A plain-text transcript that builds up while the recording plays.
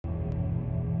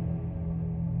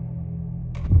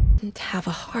didn't have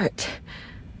a heart.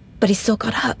 But he still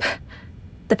got up.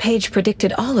 The page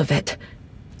predicted all of it.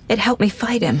 It helped me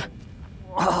fight him.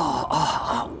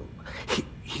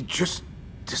 He just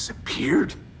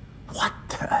disappeared? What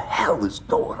the hell is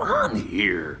going on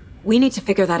here? We need to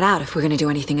figure that out if we're gonna do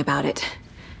anything about it.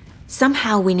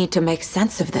 Somehow we need to make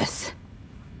sense of this.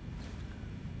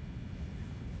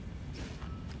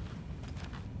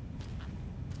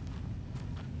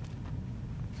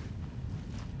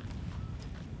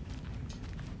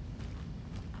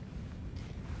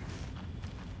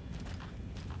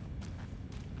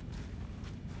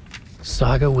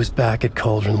 Saga was back at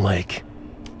Cauldron Lake.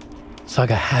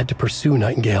 Saga had to pursue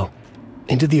Nightingale.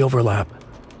 Into the overlap.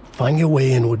 Finding a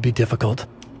way in would be difficult.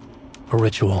 A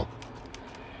ritual.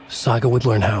 Saga would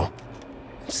learn how.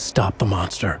 Stop the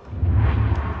monster.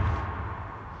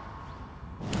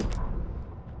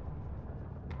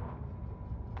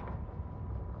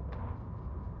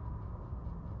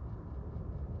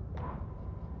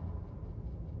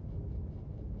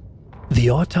 The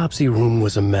autopsy room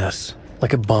was a mess.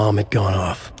 Like a bomb had gone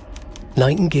off.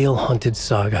 Nightingale hunted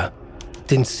Saga.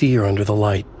 Didn't see her under the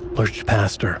light, lurched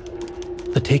past her.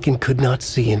 The Taken could not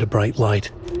see into bright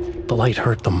light. The light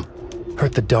hurt them,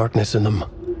 hurt the darkness in them,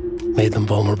 made them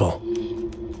vulnerable.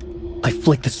 I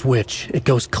flick the switch, it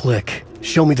goes click.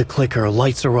 Show me the clicker,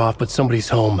 lights are off but somebody's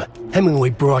home. Hemingway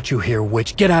brought you here,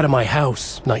 witch, get out of my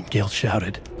house, Nightingale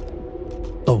shouted.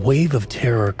 A wave of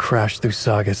terror crashed through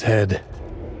Saga's head.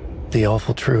 The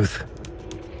awful truth.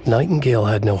 Nightingale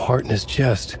had no heart in his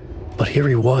chest, but here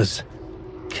he was,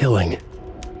 killing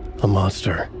a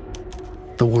monster.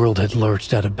 The world had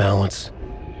lurched out of balance.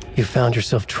 You found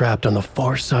yourself trapped on the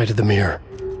far side of the mirror.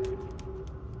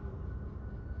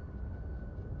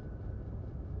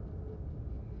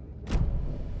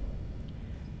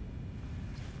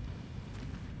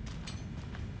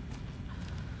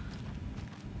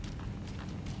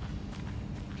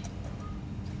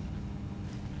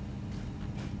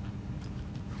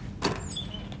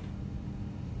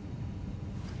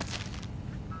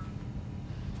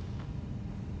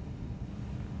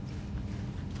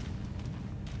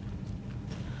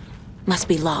 Must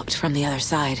be locked from the other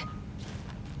side.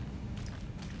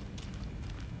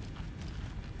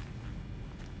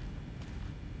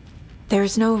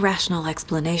 There's no rational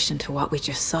explanation to what we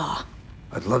just saw.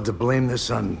 I'd love to blame this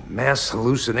on mass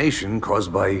hallucination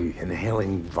caused by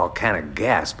inhaling volcanic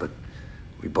gas, but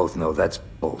we both know that's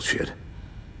bullshit.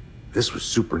 This was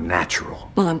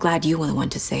supernatural. Well, I'm glad you were the one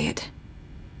to say it.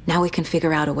 Now we can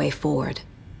figure out a way forward.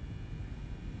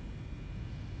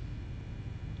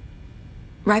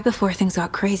 Right before things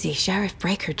got crazy, Sheriff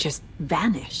Breaker just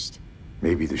vanished.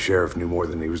 Maybe the sheriff knew more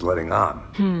than he was letting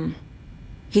on.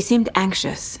 He seemed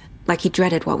anxious, like he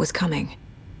dreaded what was coming.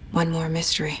 One more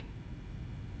mystery.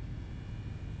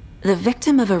 The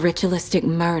victim of a ritualistic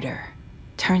murder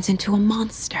turns into a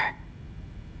monster.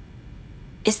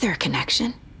 Is there a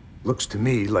connection? Looks to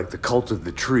me like the cult of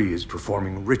the tree is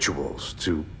performing rituals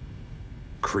to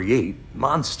create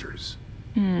monsters.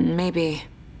 Maybe.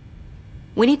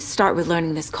 We need to start with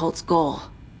learning this cult's goal,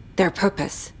 their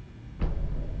purpose.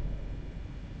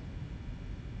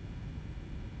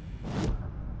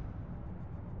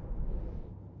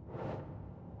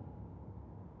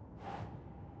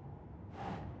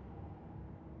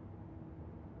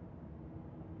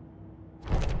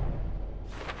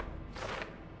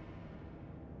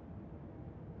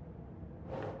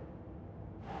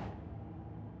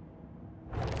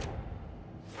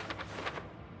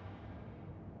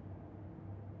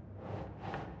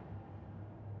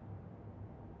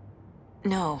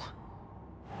 No.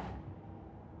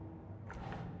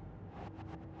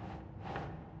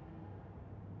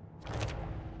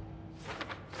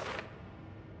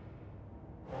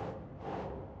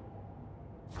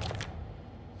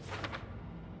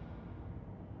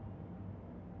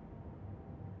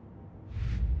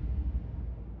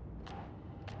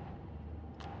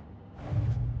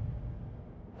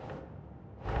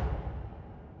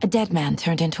 A dead man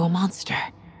turned into a monster.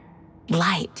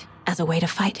 Light as a way to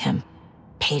fight him.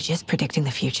 Pages predicting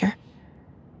the future?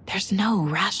 There's no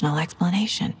rational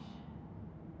explanation.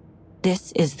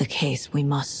 This is the case we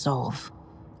must solve.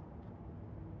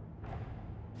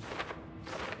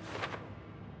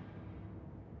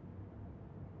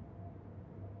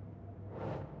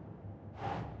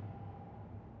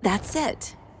 That's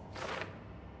it.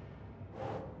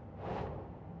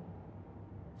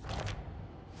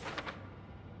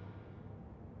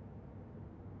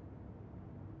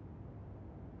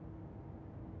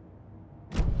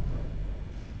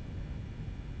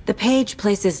 The page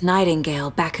places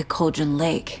Nightingale back at Cauldron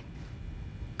Lake.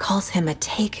 Calls him a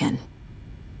Taken.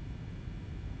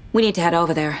 We need to head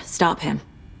over there, stop him,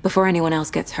 before anyone else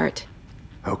gets hurt.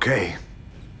 Okay.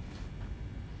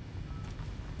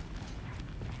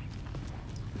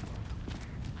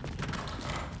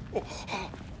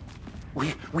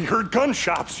 We heard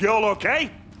gunshots. Y'all okay?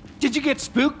 Did you get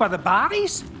spooked by the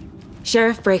bodies?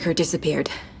 Sheriff Breaker disappeared.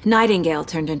 Nightingale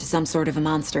turned into some sort of a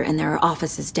monster, and there are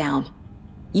offices down.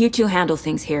 You two handle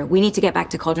things here. We need to get back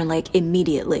to Cauldron Lake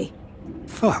immediately.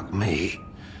 Fuck me.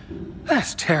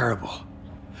 That's terrible.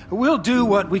 We'll do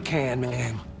what we can,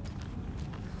 ma'am.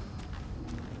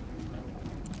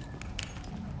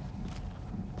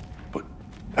 But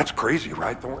that's crazy,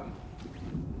 right, Thornton?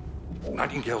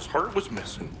 Nightingale's heart was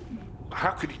missing.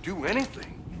 How could he do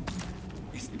anything?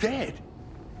 He's dead.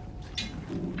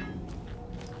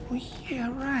 Well, yeah,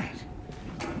 right.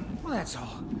 Well, that's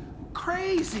all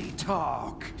crazy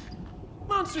talk.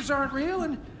 Monsters aren't real,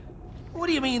 and what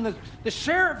do you mean the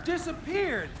sheriff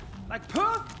disappeared? Like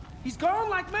poof? He's gone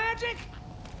like magic?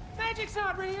 Magic's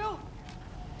not real.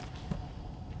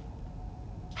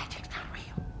 Magic's not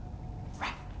real.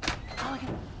 Right.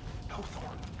 Mulligan? No,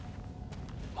 Thornton.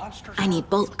 Monsters I need aren't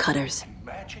bolt real, cutters. and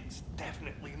magic's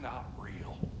definitely not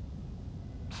real.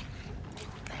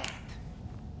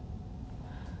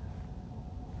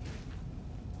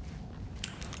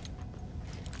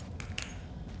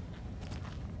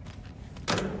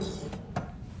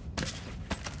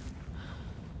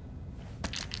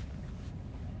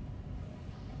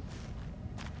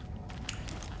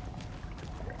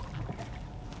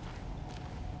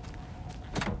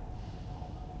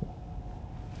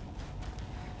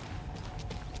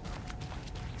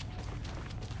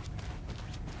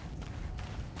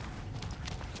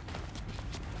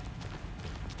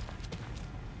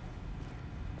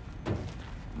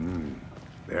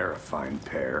 They're a fine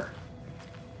pair.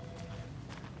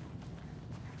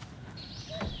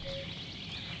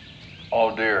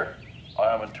 Oh dear,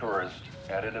 I am a tourist,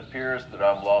 and it appears that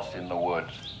I'm lost in the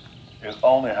woods. If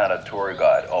only had a tour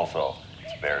guide also.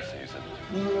 It's bear season.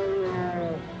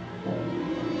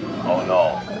 Oh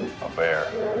no, a bear.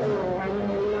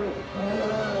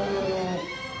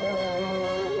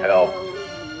 Help.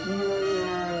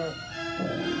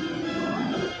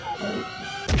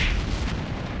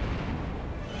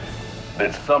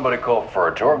 Did somebody call for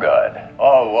a tour guide?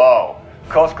 Oh wow,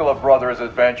 Koskela Brothers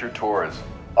Adventure Tours.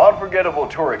 Unforgettable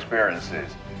tour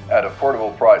experiences at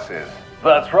affordable prices.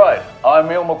 That's right, I'm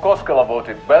Ilmo Koskela,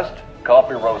 voted best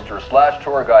coffee roaster /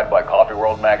 tour guide by Coffee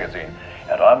World magazine,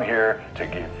 and I'm here to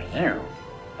give you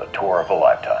the tour of a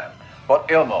lifetime. But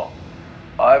Ilmo,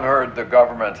 I've heard the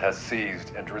government has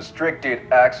seized and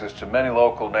restricted access to many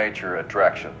local nature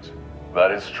attractions. That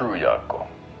is true, Jaakko.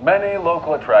 Many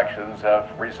local attractions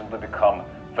have recently become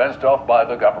fenced off by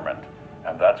the government,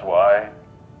 and that's why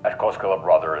at Koskela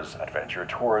Brothers Adventure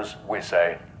Tours we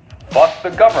say, fuck the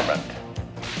government.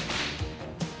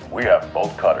 We have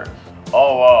bolt cutters.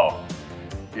 Oh wow,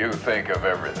 you think of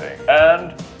everything,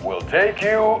 and we'll take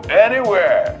you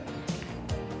anywhere.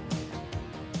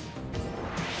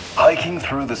 Hiking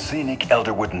through the scenic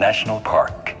Elderwood National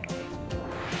Park.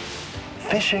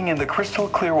 Fishing in the crystal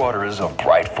clear waters of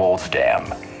Bright Falls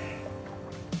Dam.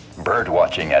 Bird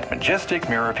watching at majestic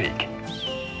Mirror Peak.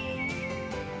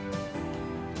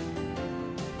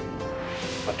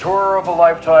 The tour of a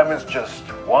lifetime is just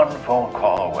one phone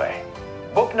call away.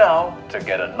 Book now to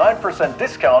get a 9%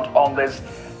 discount on this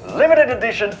limited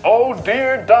edition Oh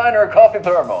Dear Diner coffee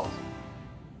thermos.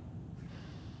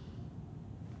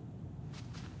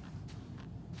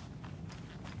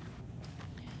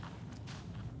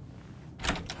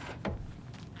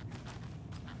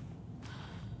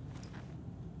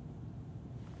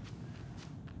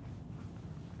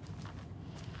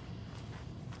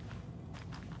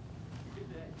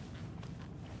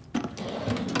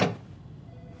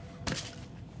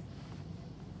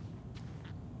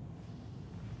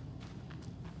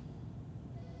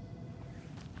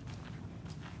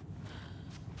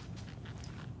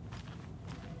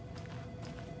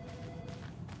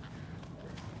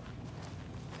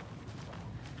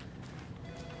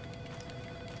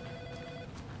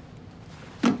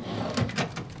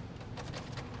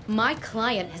 My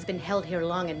client has been held here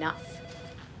long enough.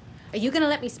 Are you gonna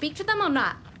let me speak to them or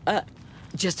not?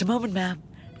 Just a moment, ma'am.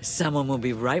 Someone will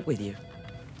be right with you.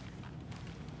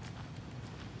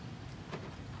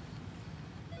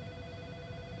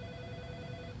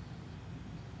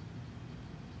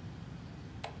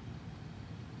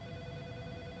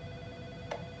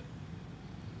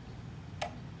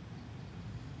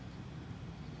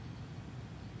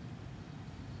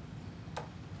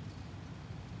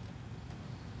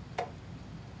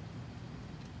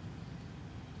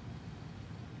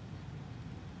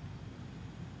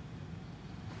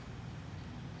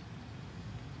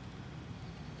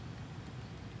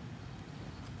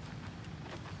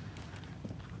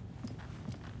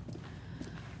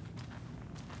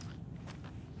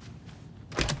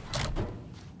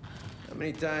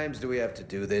 many times do we have to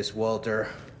do this, Walter?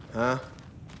 Huh?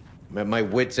 I'm at my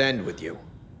wit's end with you.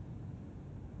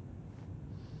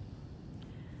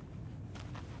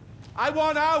 I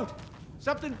want out!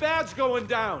 Something bad's going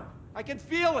down. I can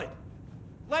feel it.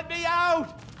 Let me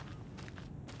out!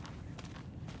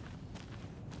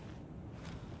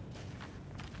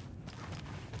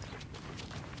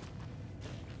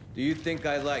 Do you think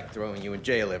I like throwing you in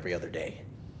jail every other day?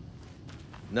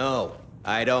 No,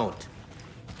 I don't.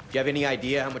 Do you have any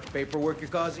idea how much paperwork you're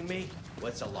causing me?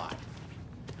 What's a lot?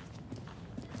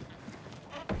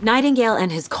 Nightingale and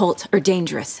his cult are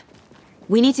dangerous.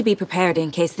 We need to be prepared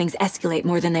in case things escalate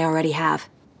more than they already have.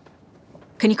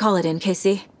 Can you call it in,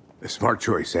 Casey? A smart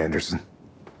choice, Anderson.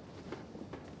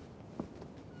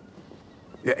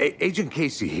 Yeah, Agent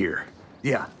Casey here.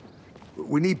 Yeah.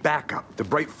 We need backup. The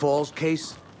Bright Falls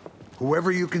case.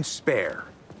 Whoever you can spare.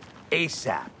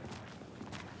 ASAP.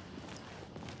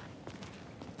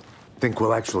 Think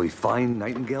we'll actually find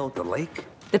Nightingale at the lake?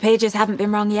 The pages haven't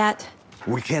been wrong yet.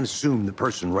 We can't assume the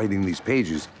person writing these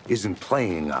pages isn't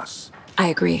playing us. I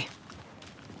agree.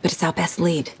 But it's our best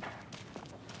lead.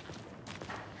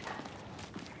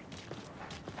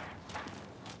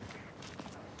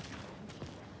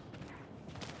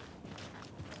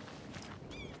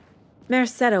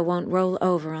 Merced won't roll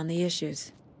over on the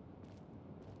issues.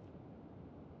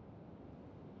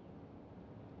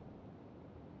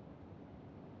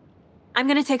 I'm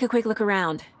gonna take a quick look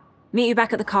around. Meet you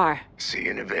back at the car. See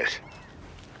you in a bit.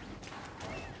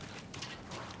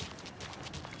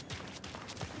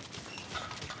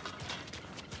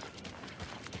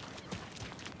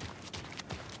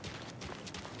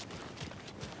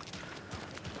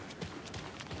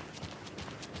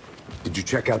 Did you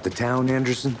check out the town,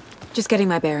 Anderson? Just getting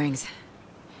my bearings.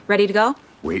 Ready to go?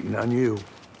 Waiting on you.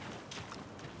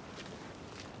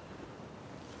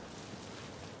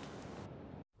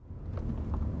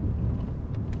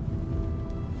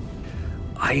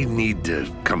 I need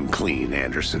to come clean,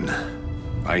 Anderson.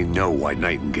 I know why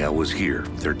Nightingale was here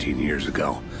 13 years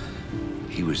ago.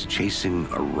 He was chasing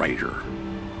a writer,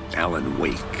 Alan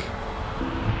Wake.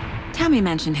 Tammy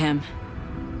mentioned him.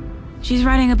 She's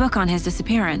writing a book on his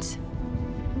disappearance.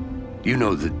 You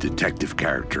know the detective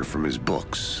character from his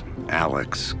books,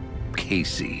 Alex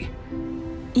Casey.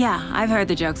 Yeah, I've heard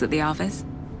the jokes at the office.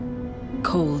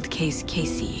 Cold case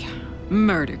Casey.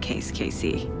 Murder case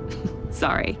Casey.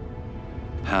 Sorry.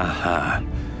 Ha.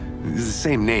 It's the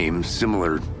same name,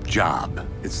 similar job.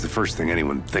 It's the first thing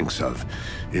anyone thinks of.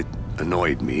 It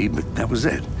annoyed me, but that was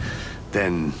it.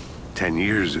 Then, 10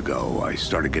 years ago, I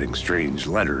started getting strange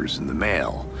letters in the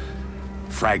mail.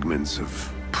 Fragments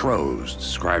of prose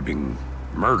describing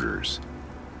murders.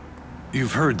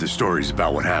 You've heard the stories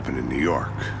about what happened in New York.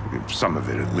 Some of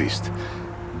it, at least.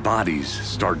 Bodies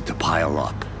started to pile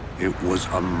up. It was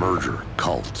a murder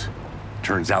cult.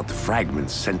 Turns out the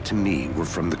fragments sent to me were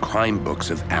from the crime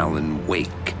books of Alan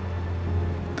Wake.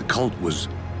 The cult was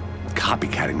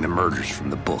copycatting the murders from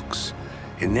the books.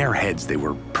 In their heads, they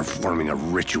were performing a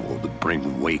ritual to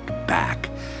bring Wake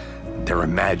back. Their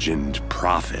imagined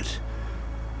prophet.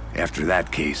 After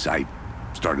that case, I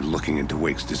started looking into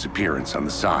Wake's disappearance on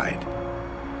the side.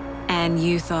 And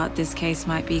you thought this case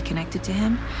might be connected to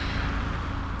him?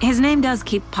 His name does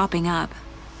keep popping up.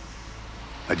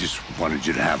 I just wanted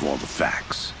you to have all the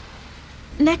facts.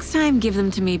 Next time, give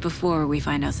them to me before we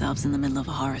find ourselves in the middle of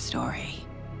a horror story.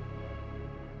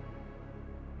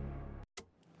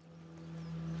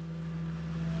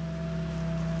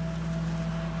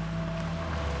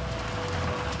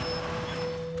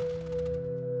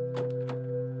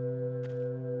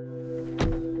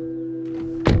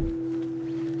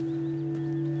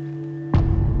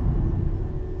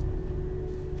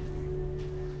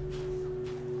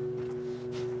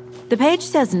 The page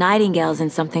says Nightingale's in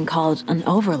something called an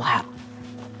overlap.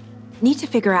 Need to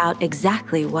figure out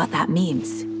exactly what that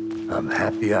means. I'm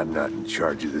happy I'm not in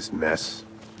charge of this mess.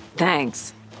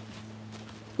 Thanks.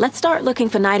 Let's start looking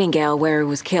for Nightingale where he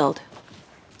was killed.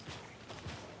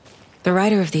 The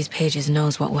writer of these pages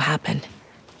knows what will happen.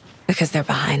 Because they're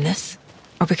behind this,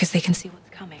 or because they can see what's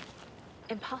coming.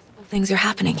 Impossible things are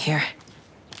happening here.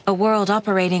 A world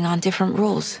operating on different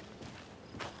rules.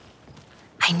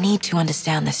 I need to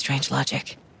understand this strange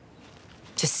logic.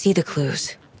 To see the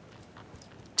clues.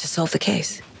 To solve the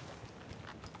case.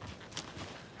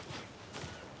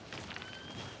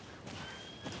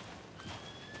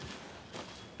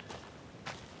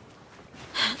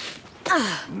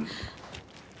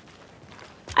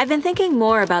 I've been thinking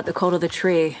more about the cult of the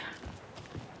tree.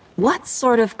 What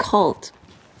sort of cult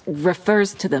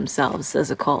refers to themselves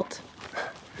as a cult?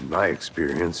 In my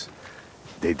experience,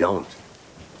 they don't.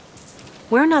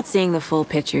 We're not seeing the full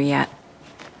picture yet.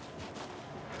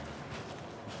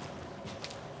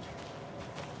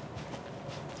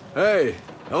 Hey,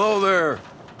 hello there.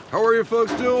 How are you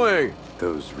folks doing?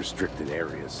 Those restricted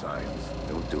area signs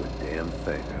don't do a damn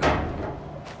thing, huh?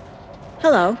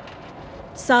 Hello.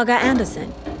 Saga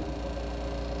Anderson.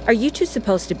 Are you two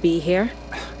supposed to be here?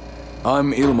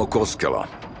 I'm Ilmo Koskela.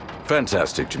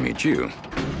 Fantastic to meet you.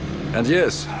 And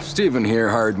yes, Stephen here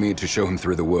hired me to show him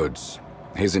through the woods.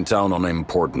 He's in town on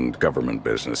important government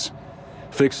business,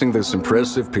 fixing this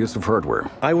impressive piece of hardware.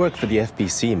 I work for the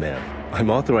FBC, ma'am. I'm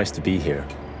authorized to be here.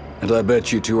 And I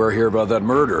bet you two are here about that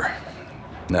murder.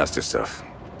 Nasty stuff.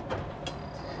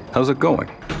 How's it going?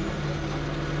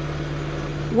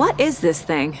 What is this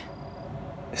thing?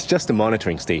 It's just a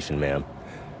monitoring station, ma'am.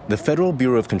 The Federal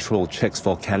Bureau of Control checks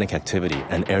volcanic activity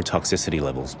and air toxicity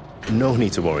levels. No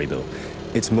need to worry, though.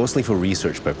 It's mostly for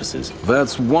research purposes.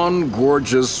 That's one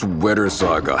gorgeous sweater,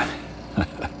 Saga.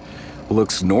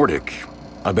 Looks Nordic.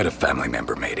 I bet a family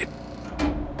member made it.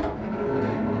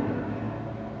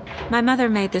 My mother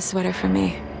made this sweater for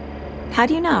me. How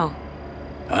do you know?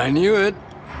 I knew it.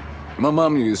 My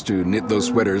mom used to knit those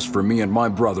sweaters for me and my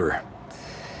brother.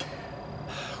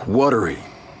 Watery,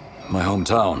 my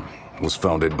hometown, was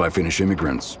founded by Finnish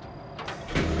immigrants.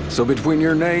 So between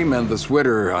your name and the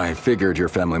sweater, I figured your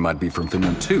family might be from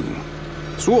Finland too.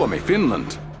 Suomi,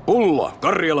 Finland. Pulla,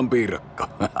 Karjalan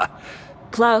piirakka.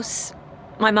 Close.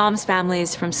 My mom's family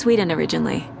is from Sweden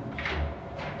originally.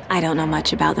 I don't know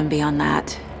much about them beyond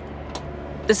that.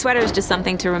 The sweater is just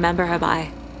something to remember her by.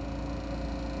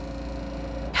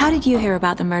 How did you hear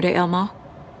about the murder, Ilmo?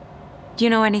 Do you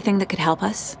know anything that could help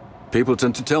us? People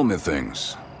tend to tell me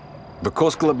things. The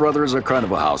Koskela brothers are kind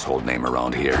of a household name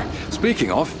around here.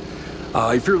 Speaking of,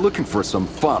 if you're looking for some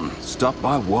fun, stop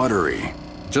by Watery.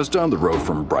 Just down the road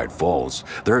from Bright Falls,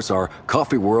 there's our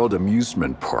Coffee World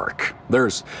amusement park.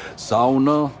 There's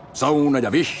sauna ja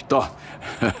vihta.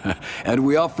 And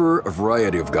we offer a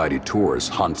variety of guided tours,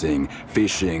 hunting,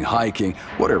 fishing, hiking,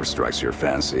 whatever strikes your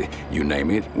fancy. You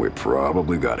name it, we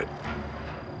probably got it.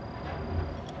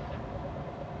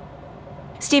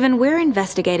 Stephen, we're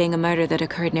investigating a murder that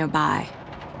occurred nearby.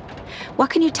 What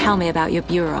can you tell me about your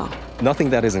bureau? Nothing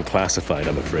that isn't classified,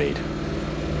 I'm afraid.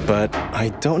 But I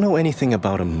don't know anything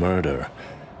about a murder.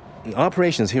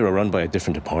 Operations here are run by a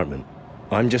different department.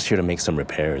 I'm just here to make some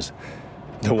repairs.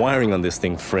 The wiring on this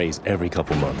thing frays every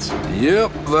couple months.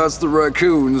 Yep, that's the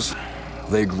raccoons.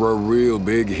 They grow real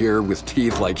big here with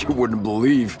teeth like you wouldn't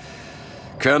believe.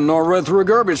 Can't gnaw right through a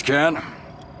garbage can.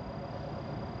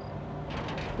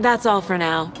 That's all for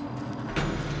now.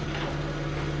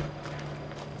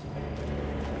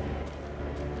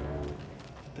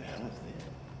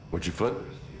 What'd you find?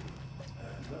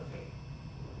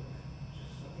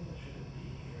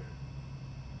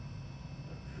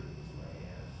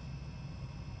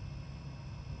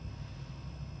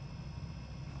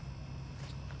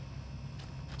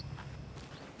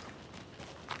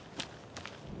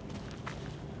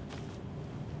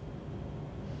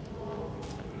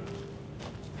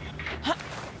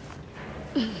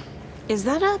 Is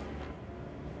that a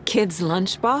kid's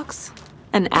lunchbox?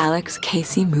 An Alex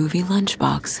Casey movie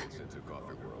lunchbox.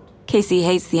 Casey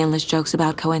hates the endless jokes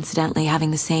about coincidentally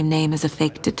having the same name as a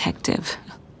fake detective.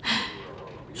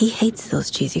 He hates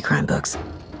those cheesy crime books,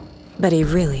 but he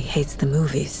really hates the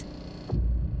movies.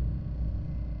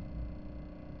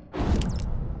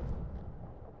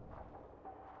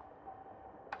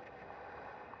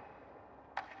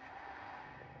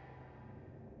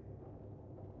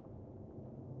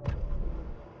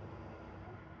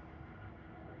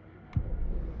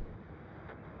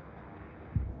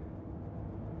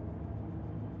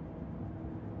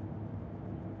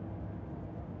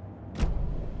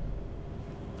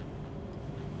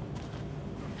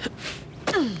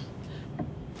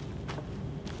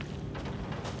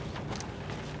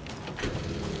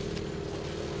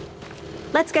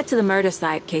 Let's get to the murder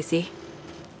site, Casey.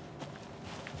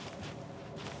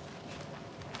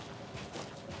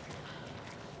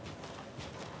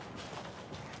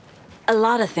 A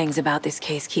lot of things about this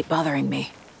case keep bothering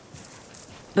me.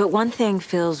 But one thing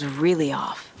feels really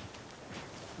off.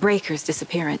 Breaker's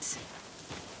disappearance.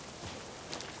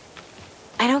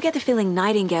 I don't get the feeling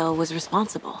Nightingale was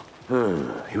responsible.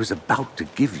 He was about to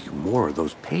give you more of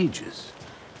those pages.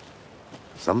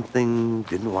 Something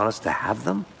didn't want us to have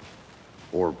them?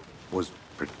 Or was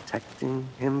protecting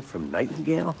him from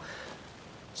Nightingale?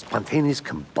 Spontaneous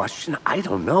combustion? I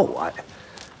don't know.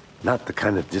 Not the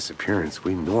kind of disappearance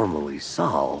we normally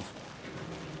solve.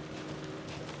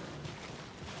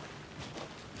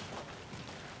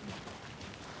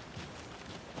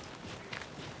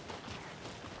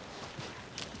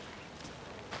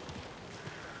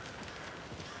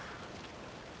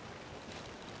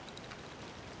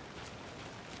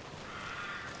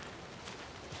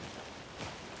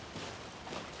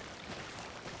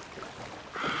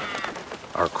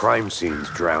 crime scene's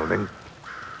drowning.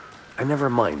 I never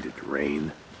minded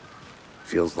rain.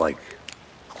 Feels like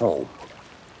home.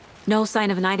 No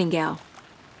sign of Nightingale.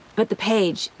 But the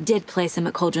page did place him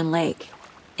at Cauldron Lake,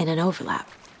 in an overlap.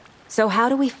 So how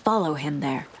do we follow him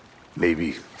there?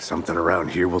 Maybe something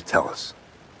around here will tell us.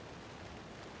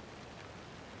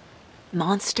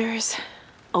 Monsters?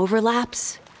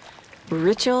 Overlaps?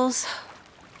 Rituals?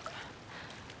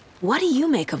 What do you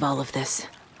make of all of this?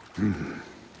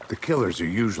 The killers are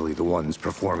usually the ones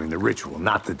performing the ritual,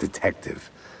 not the detective.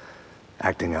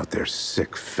 Acting out their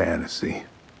sick fantasy.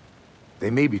 They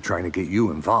may be trying to get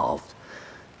you involved,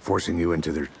 forcing you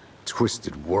into their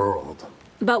twisted world.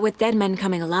 But with dead men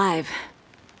coming alive,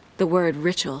 the word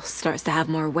ritual starts to have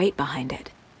more weight behind it.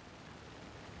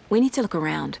 We need to look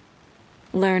around.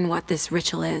 Learn what this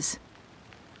ritual is.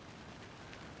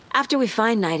 After we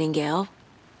find Nightingale,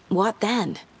 what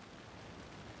then?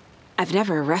 I've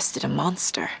never arrested a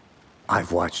monster.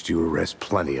 I've watched you arrest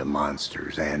plenty of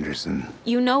monsters, Anderson.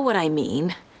 You know what I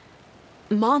mean.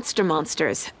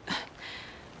 Monsters.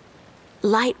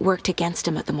 Light worked against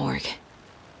him at the morgue.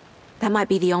 That might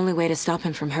be the only way to stop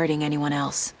him from hurting anyone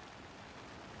else.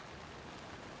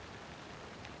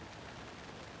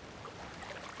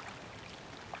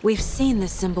 We've seen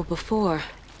this symbol before.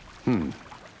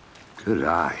 Good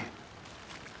eye.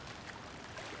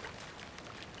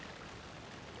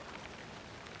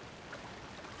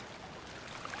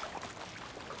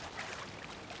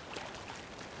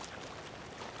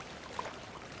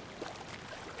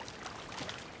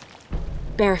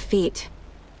 Bare feet.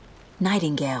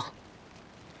 Nightingale.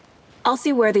 I'll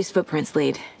see where these footprints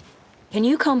lead. Can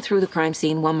you comb through the crime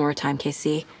scene one more time,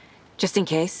 KC? Just in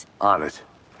case? On it.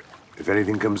 If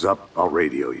anything comes up, I'll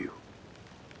radio you.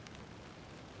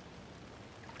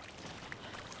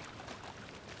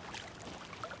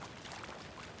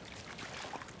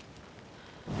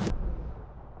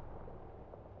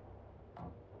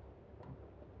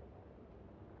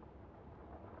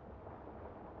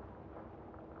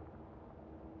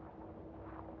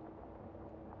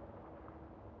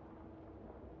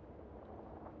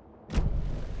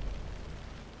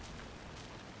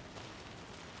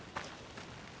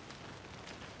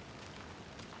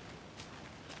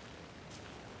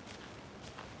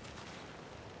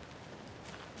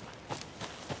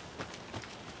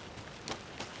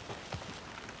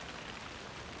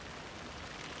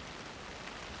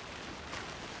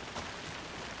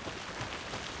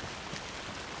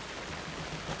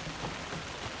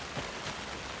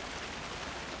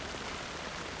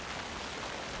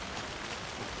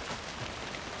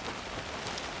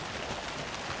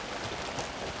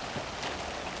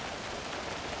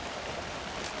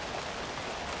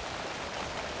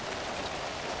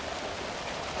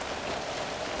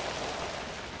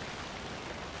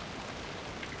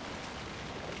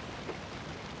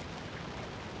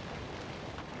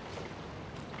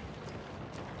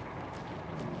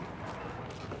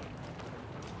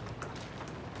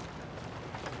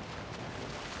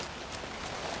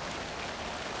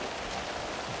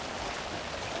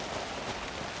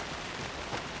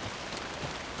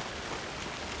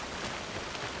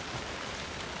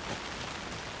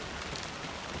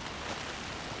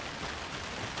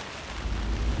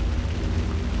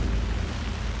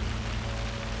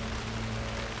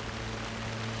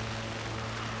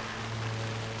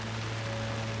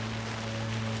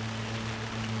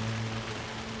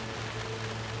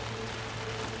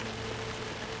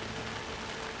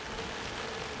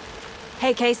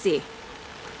 Hey, Casey.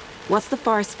 What's the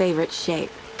forest's favorite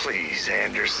shape? Please,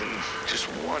 Anderson. Just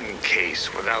one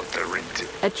case without the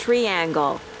A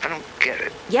triangle. I don't get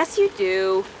it. Yes, you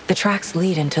do. The tracks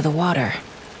lead into the water.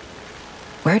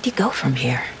 Where'd you go from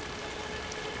here?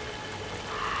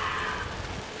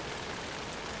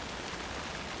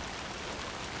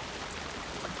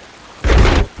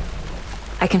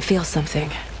 I can feel something.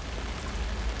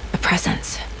 A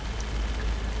presence.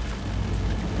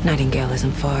 Nightingale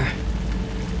isn't far.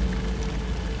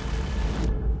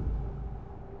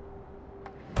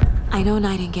 I know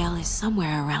Nightingale is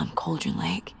somewhere around Cauldron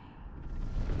Lake.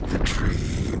 The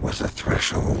tree was a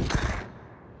threshold.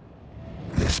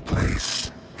 This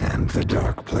place and the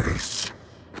dark place.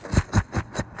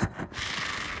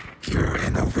 You're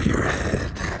in over your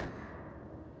head.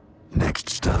 Next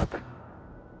stop,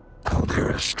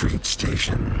 Caldera Street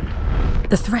Station.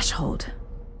 The threshold.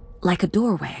 Like a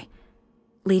doorway.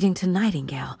 Leading to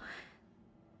Nightingale.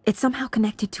 It's somehow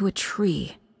connected to a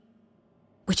tree.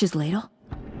 Witch's Ladle?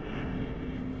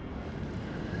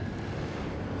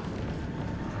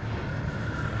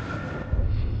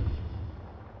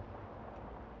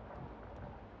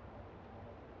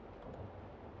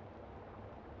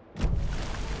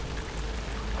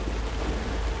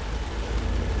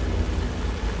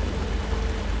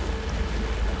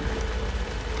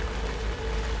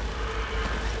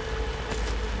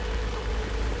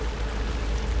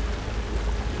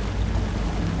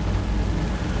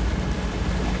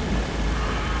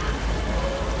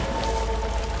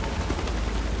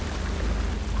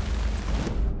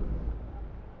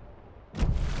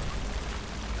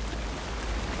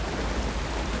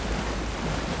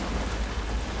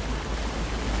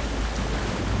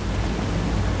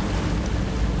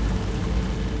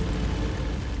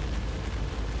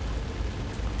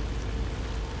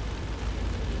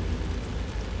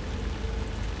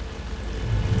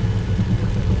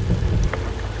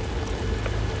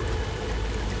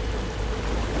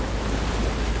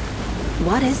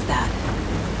 What is that?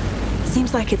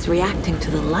 Seems like it's reacting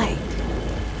to the light.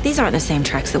 These aren't the same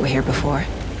tracks that were here before.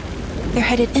 They're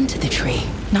headed into the tree,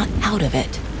 not out of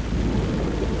it.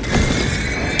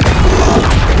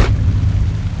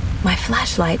 My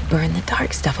flashlight burned the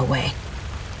dark stuff away.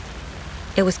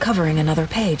 It was covering another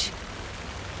page.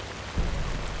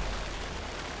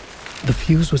 The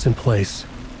fuse was in place.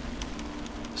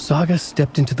 Saga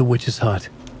stepped into the witch's hut.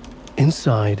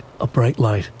 Inside, a bright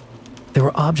light. There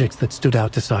were objects that stood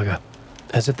out to Saga,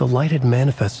 as if the light had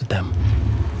manifested them.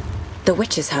 The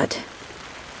witch's hut.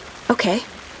 Okay.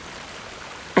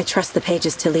 I trust the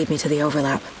pages to lead me to the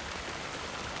overlap.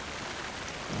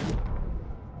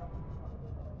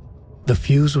 The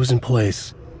fuse was in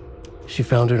place. She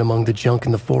found it among the junk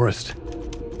in the forest.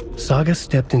 Saga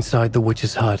stepped inside the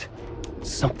witch's hut.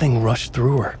 Something rushed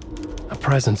through her. A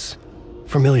presence.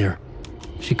 Familiar.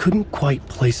 She couldn't quite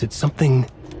place it. Something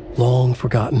long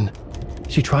forgotten.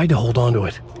 She tried to hold on to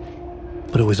it,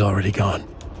 but it was already gone.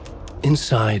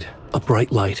 Inside, a bright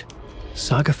light.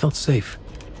 Saga felt safe.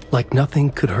 Like nothing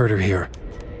could hurt her here.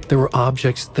 There were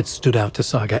objects that stood out to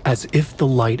Saga as if the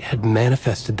light had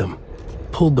manifested them,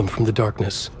 pulled them from the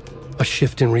darkness. A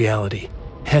shift in reality,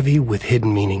 heavy with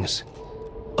hidden meanings.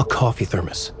 A coffee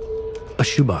thermos, a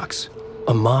shoebox,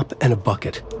 a mop and a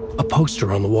bucket, a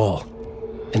poster on the wall,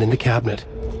 and in the cabinet,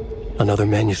 another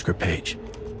manuscript page.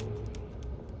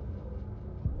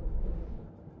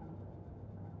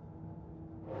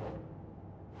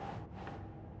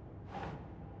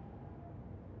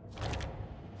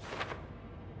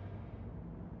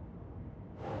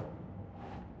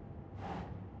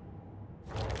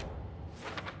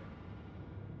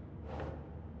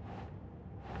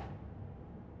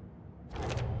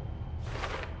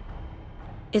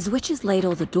 Is Witch's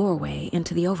Ladle the doorway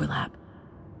into the overlap?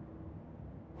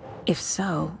 If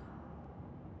so,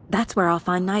 that's where I'll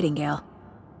find Nightingale.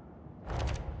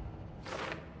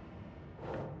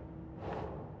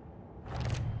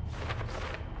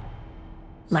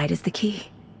 Light is the key.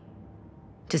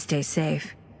 To stay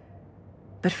safe,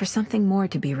 but for something more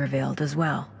to be revealed as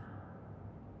well.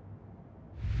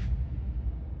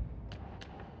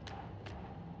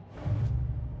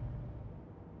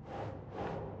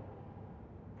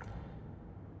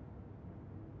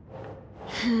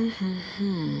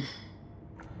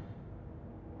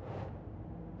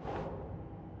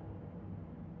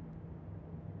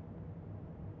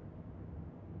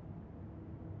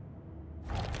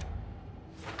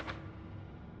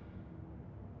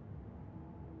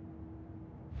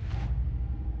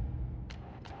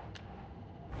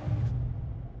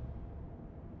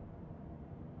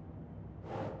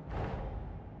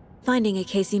 Finding a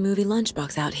Casey movie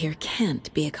lunchbox out here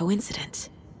can't be a coincidence.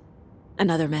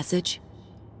 Another message?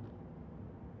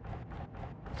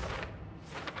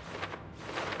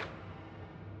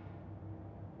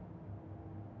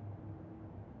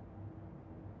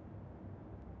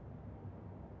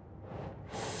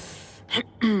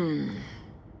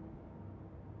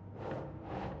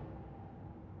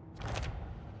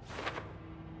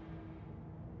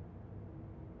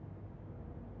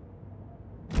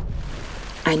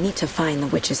 I need to find the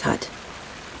witch's hut.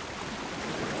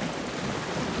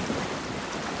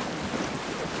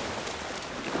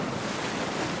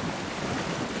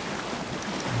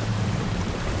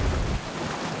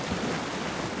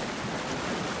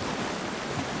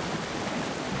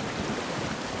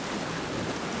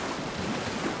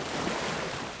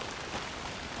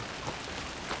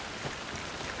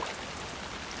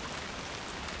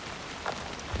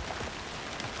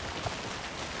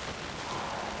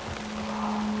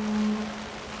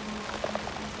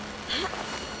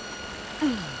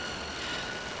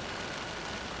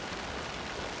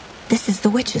 This is the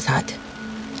witch's hut.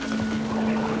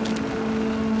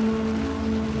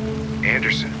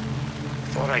 Anderson,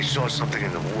 thought I saw something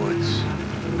in the woods.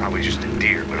 Probably just a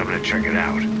deer, but I'm gonna check it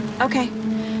out. Okay.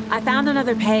 I found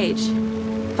another page.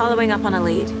 Following up on a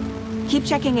lead. Keep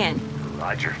checking in.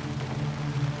 Roger.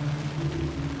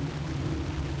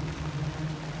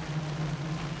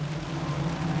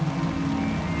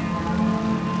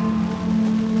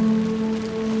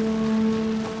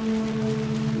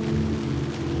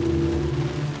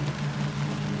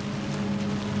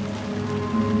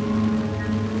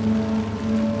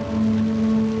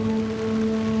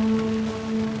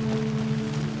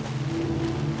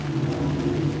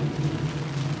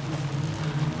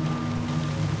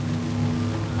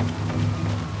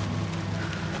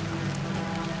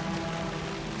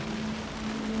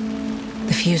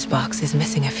 The fuse box is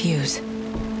missing a fuse.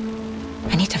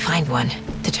 I need to find one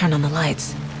to turn on the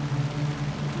lights.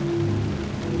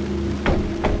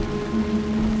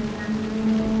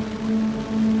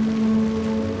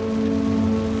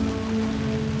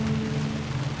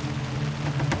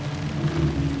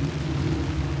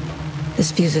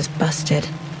 This fuse is busted.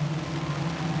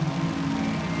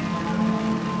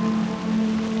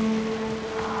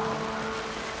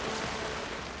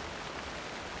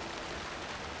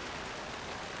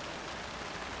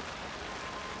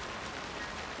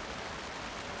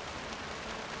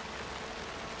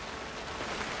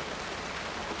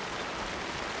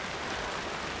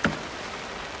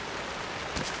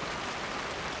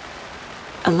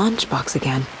 A lunchbox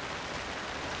again.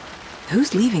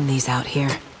 Who's leaving these out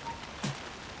here?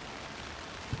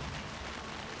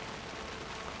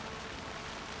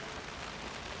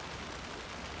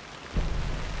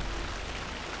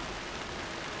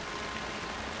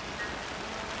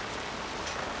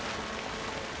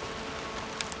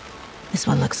 This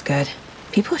one looks good.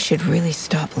 People should really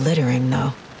stop littering,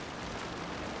 though.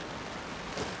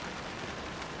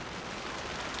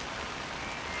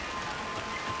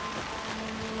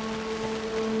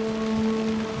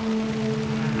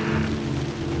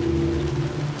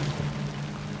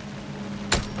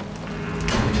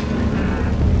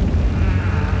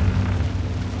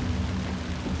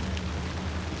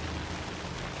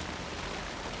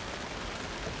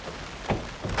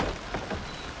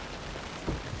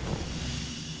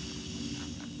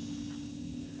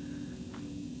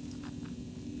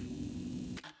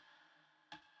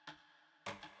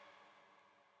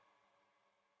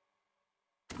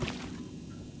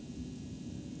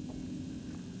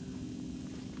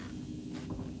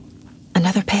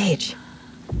 Another page.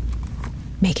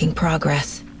 Making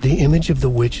progress. The image of the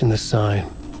witch in the sign.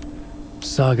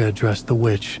 Saga addressed the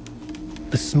witch.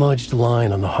 The smudged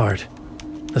line on the heart.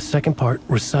 The second part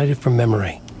recited from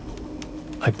memory.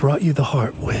 I brought you the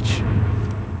heart, witch.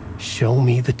 Show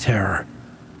me the terror.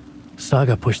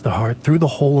 Saga pushed the heart through the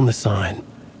hole in the sign.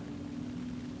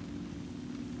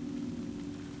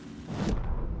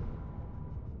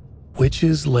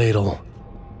 Witch's ladle.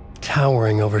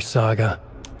 Towering over Saga.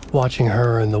 Watching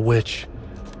her and the witch.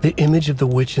 The image of the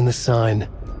witch in the sign.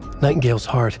 Nightingale's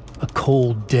heart, a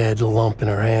cold, dead lump in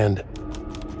her hand.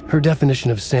 Her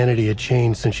definition of sanity had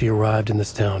changed since she arrived in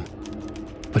this town.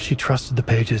 But she trusted the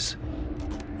pages.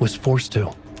 Was forced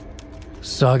to.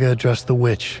 Saga addressed the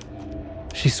witch.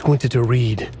 She squinted to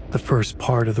read the first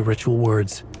part of the ritual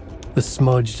words. The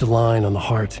smudged line on the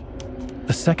heart.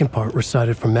 The second part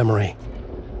recited from memory.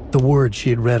 The words she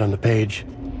had read on the page.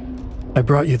 I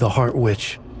brought you the heart,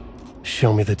 witch.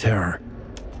 Show me the terror.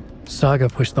 Saga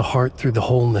pushed the heart through the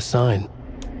hole in the sign.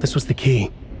 This was the key.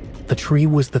 The tree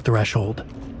was the threshold.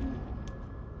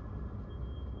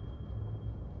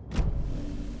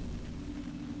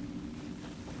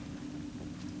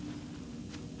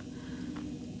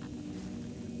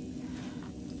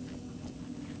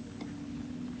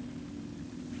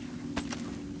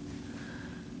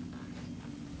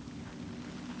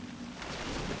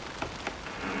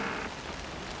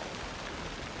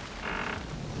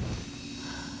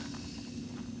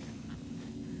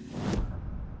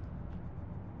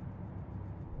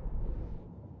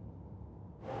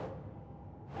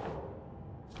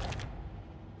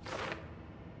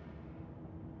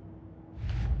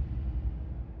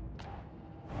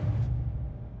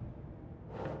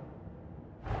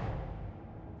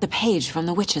 The page from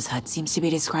the witch's hut seems to be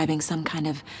describing some kind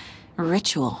of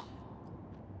ritual.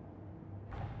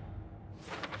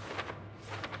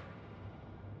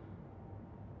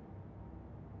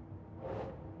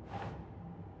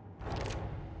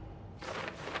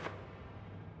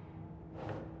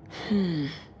 To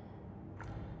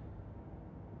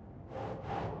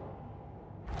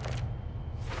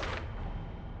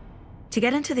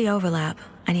get into the overlap,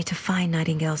 I need to find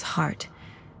Nightingale's heart.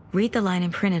 Read the line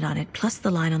imprinted on it, plus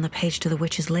the line on the page to the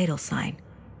witch's ladle sign.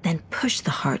 Then push the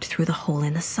heart through the hole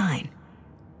in the sign.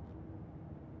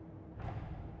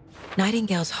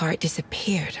 Nightingale's heart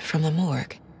disappeared from the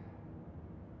morgue.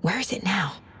 Where is it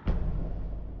now?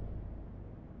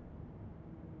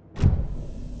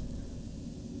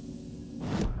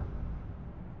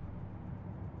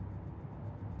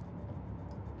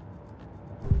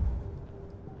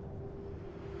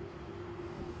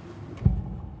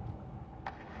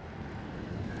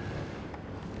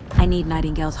 I need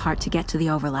Nightingale's heart to get to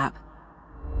the overlap.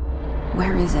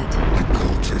 Where is it? The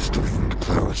cultist leaned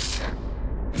close.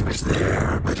 He was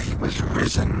there, but he was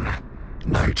risen.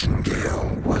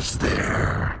 Nightingale was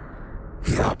there.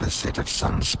 The opposite of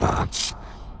sunspots.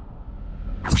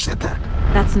 Who said that?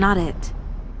 That's not it.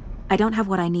 I don't have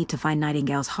what I need to find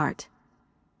Nightingale's heart.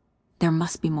 There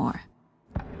must be more.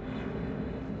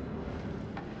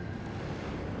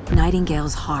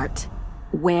 Nightingale's heart.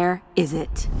 Where is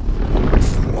it?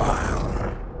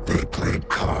 While they played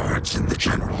cards in the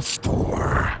general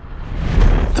store,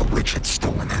 the witch had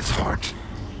stolen his heart.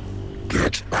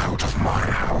 Get out of my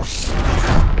house.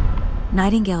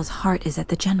 Nightingale's heart is at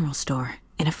the general store,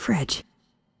 in a fridge.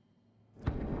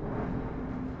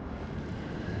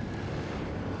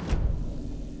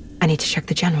 I need to check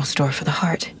the general store for the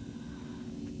heart.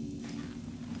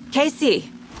 Casey,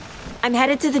 I'm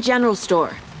headed to the general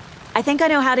store. I think I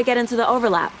know how to get into the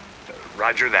overlap.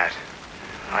 Roger that.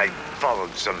 I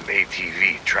followed some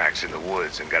ATV tracks in the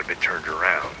woods and got a bit turned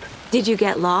around. Did you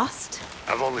get lost?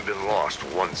 I've only been lost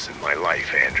once in my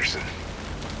life, Anderson.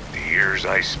 The years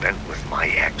I spent with my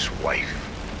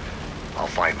ex-wife. I'll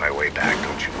find my way back,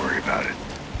 don't you worry about it.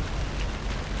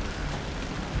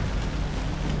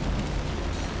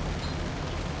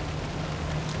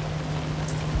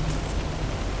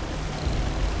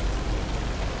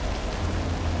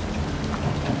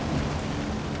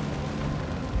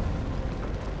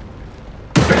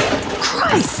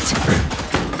 Christ!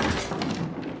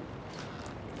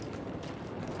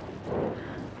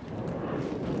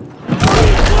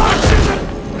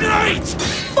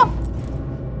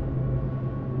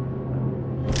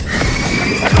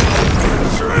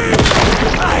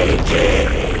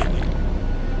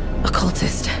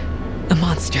 Occultist. A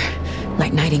monster.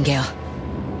 Like Nightingale.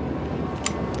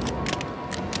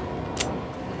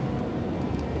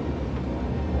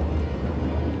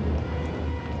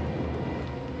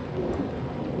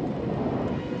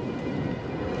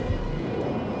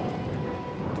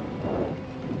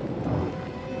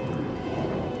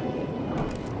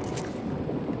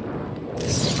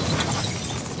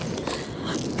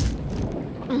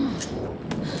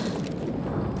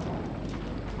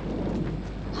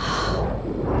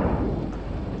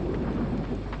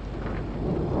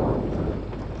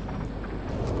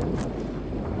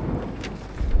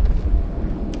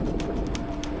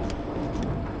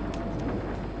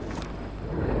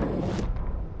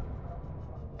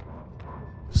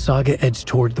 Saga edged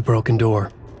toward the broken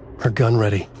door, her gun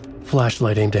ready,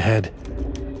 flashlight aimed ahead.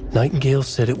 Nightingale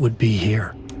said it would be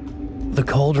here. The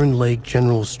Cauldron Lake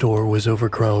General Store was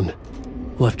overgrown,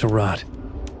 left to rot.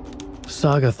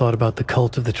 Saga thought about the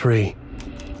cult of the tree.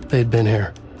 They had been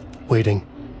here, waiting,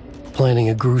 planning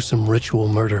a gruesome ritual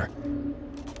murder.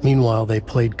 Meanwhile, they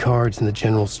played cards in the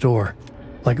general store,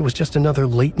 like it was just another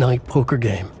late-night poker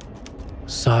game.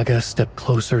 Saga stepped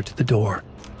closer to the door.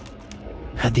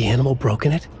 Had the animal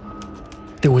broken it?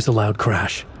 There was a loud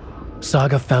crash.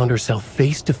 Saga found herself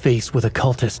face to face with a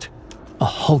cultist, a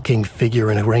hulking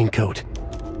figure in a raincoat.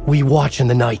 We watch in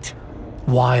the night.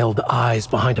 Wild eyes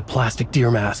behind a plastic deer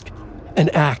mask, an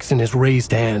axe in his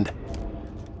raised hand.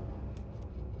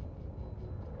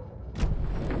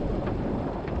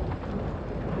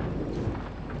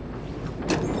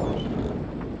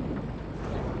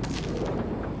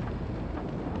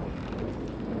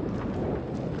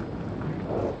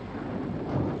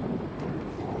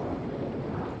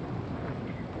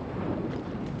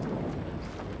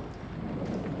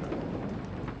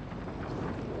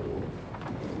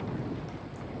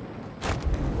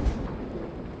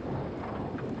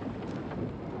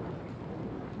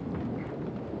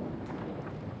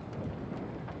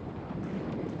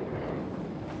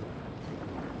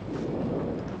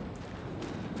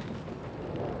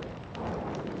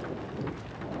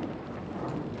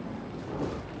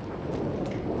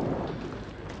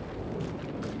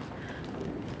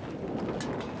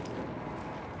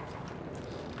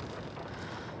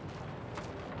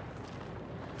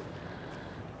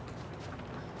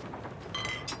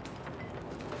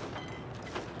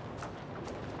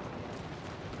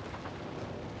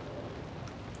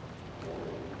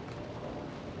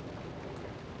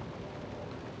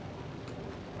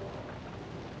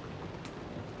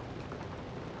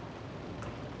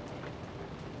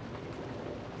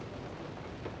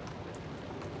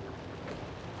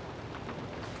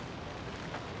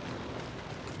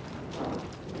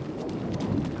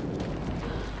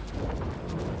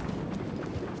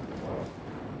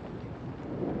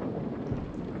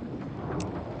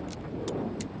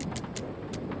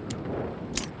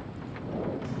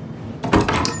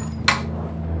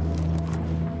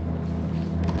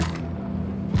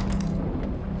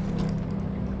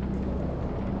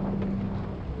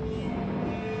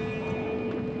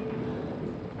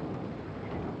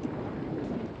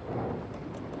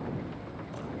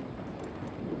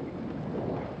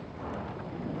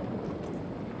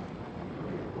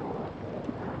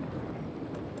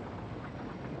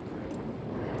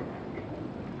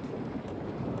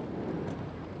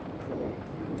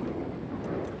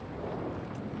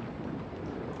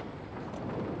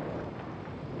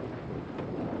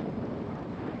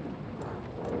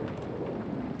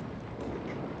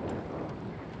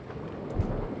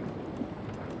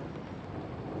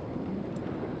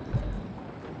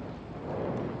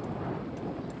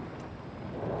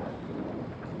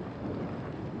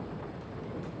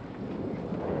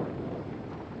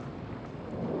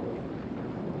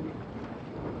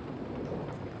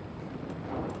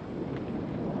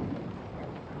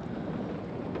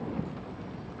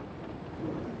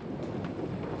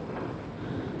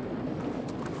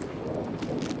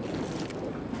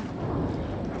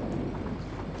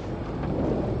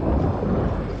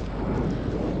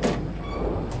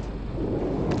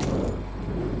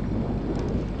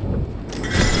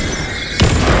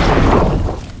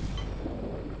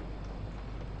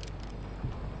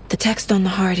 text on the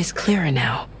heart is clearer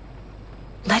now.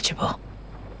 Legible.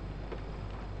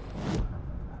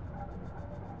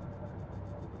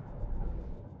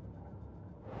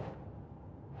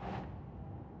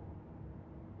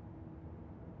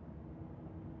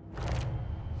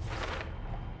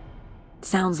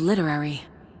 Sounds literary,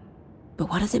 but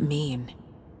what does it mean?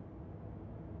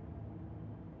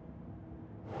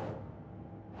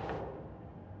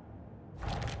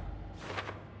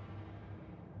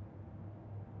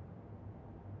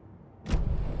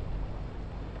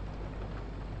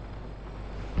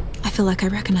 I feel like I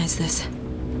recognize this.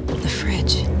 The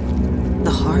fridge. The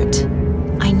heart.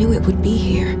 I knew it would be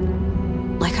here.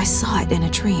 Like I saw it in a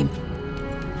dream.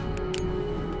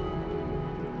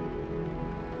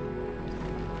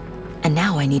 And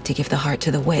now I need to give the heart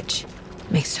to the witch.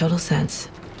 Makes total sense.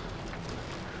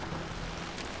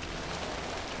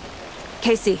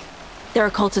 Casey, there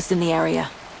are cultists in the area.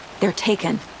 They're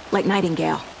taken, like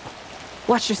Nightingale.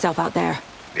 Watch yourself out there.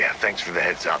 Yeah, thanks for the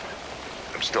heads up.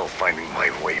 I'm still finding my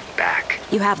way back.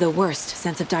 You have the worst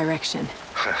sense of direction.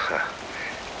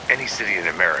 Any city in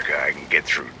America I can get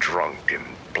through drunk and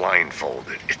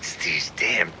blindfolded. It's these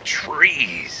damn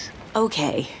trees.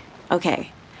 Okay.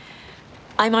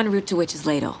 I'm en route to Witch's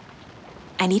Ladle.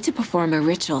 I need to perform a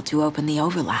ritual to open the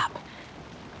overlap.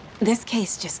 This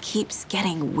case just keeps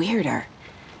getting weirder.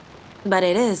 But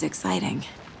it is exciting.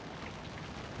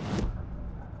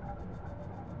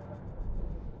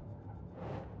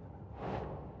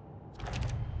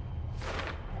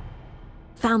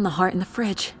 Found the heart in the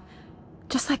fridge.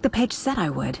 Just like the page said I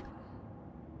would.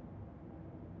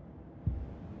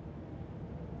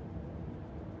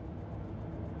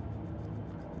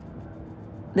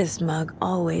 This mug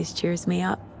always cheers me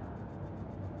up.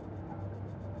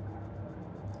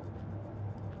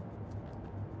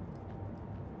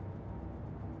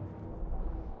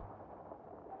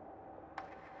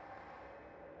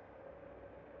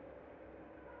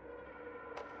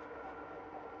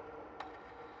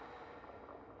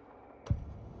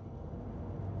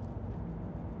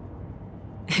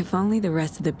 If only the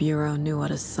rest of the Bureau knew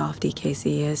what a softie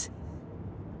Casey is.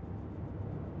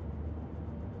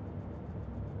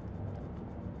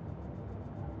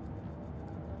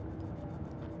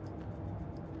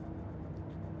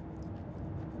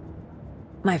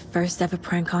 My first ever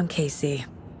prank on Casey.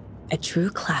 A true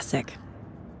classic.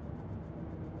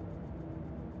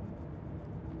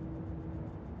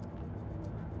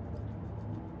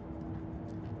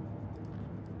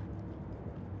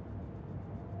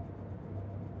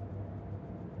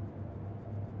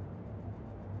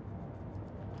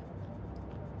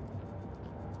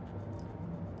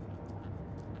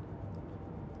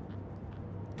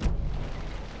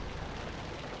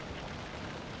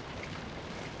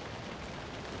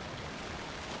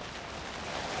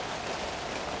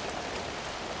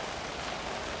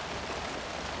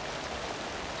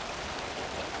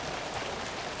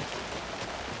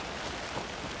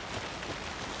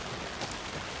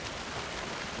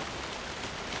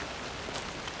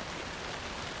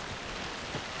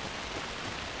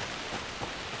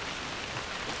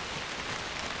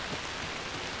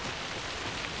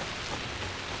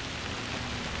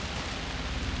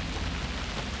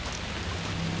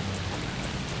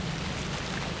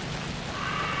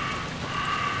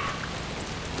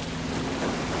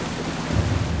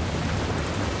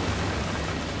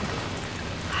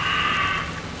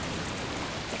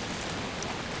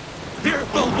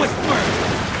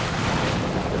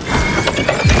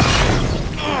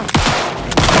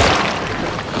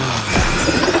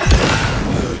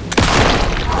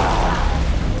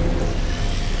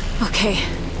 Okay,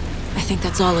 I think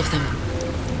that's all of them.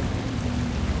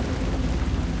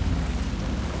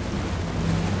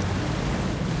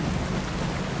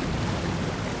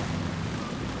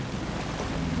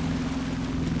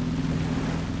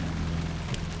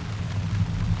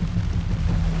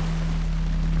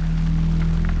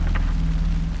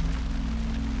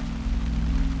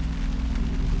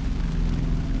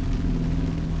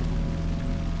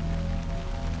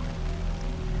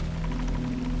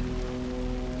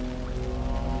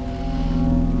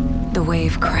 The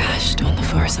wave crashed on the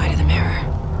far side of the mirror.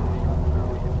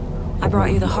 I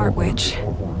brought you the Heart Witch.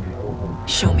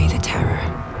 Show me the terror.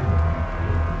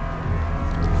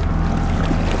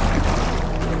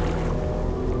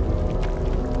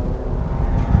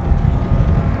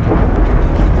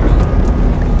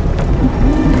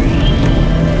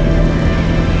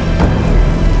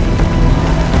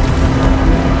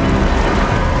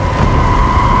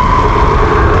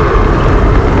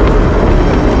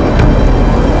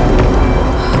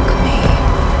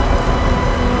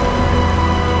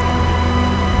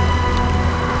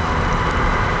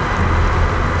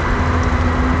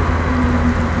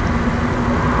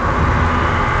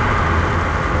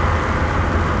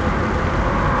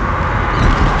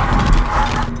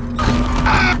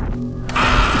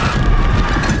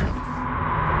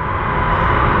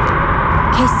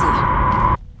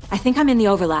 think I'm in the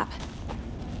overlap.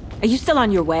 Are you still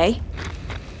on your way?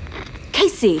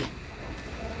 Casey!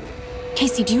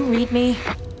 Casey, do you read me?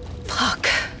 Fuck.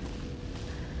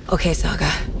 Okay,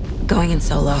 Saga. Going in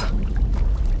solo.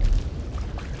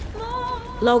 Mom!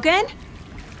 Logan?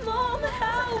 Mom,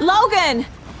 help! Logan!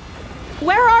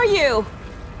 Where are you?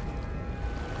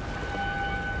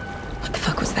 What the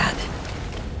fuck was that?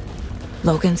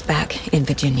 Logan's back in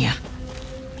Virginia.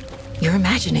 You're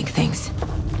imagining things.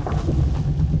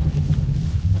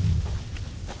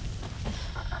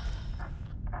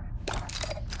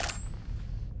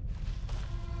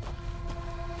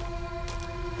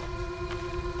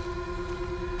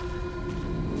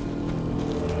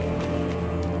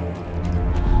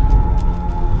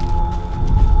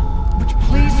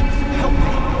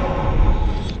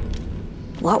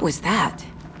 What was that?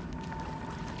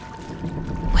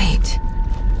 Wait.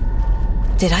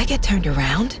 Did I get turned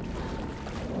around?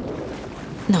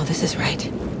 No, this is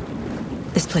right.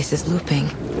 This place is looping.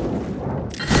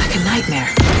 Like a nightmare.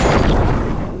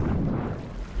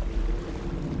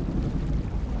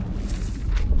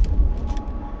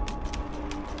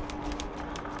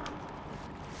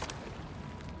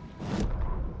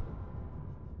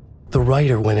 The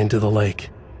rider went into the lake,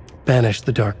 banished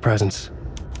the dark presence.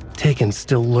 Taken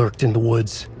still lurked in the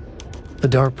woods. The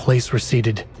dark place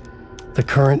receded. The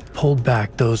current pulled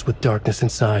back those with darkness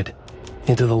inside,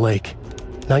 into the lake.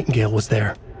 Nightingale was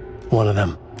there, one of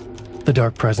them. The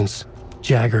dark presence,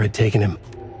 Jagger had taken him.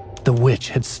 The witch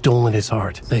had stolen his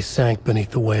heart. They sank beneath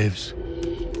the waves.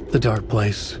 The dark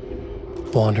place,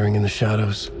 wandering in the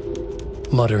shadows,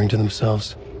 muttering to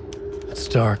themselves. It's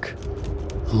dark.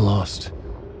 I'm lost.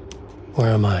 Where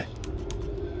am I?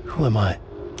 Who am I?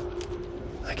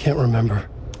 I can't remember.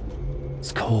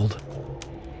 It's cold.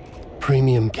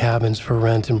 Premium cabins for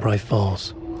rent in Bright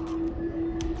Falls.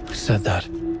 Who said that?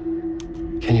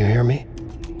 Can you hear me?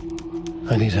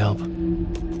 I need help.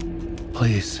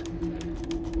 Please.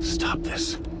 Stop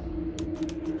this.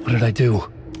 What did I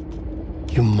do?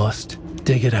 You must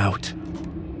dig it out.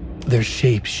 Their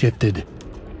shape shifted.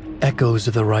 Echoes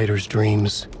of the writer's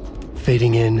dreams.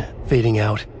 Fading in, fading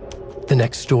out. The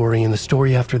next story and the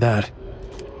story after that.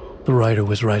 The writer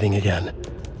was writing again.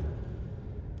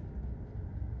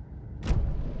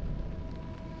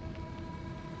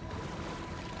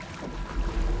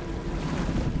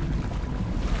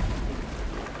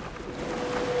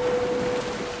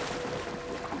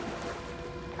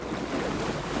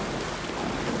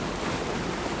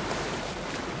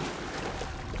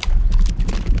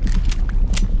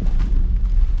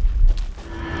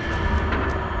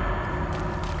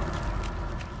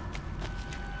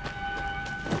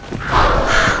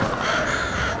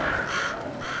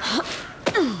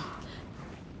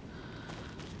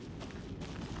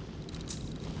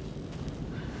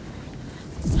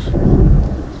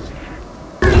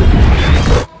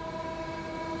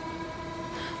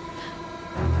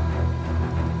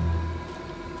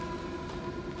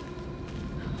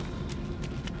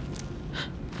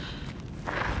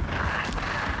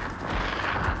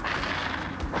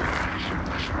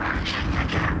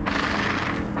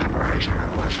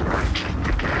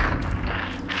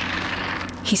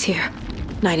 He's here.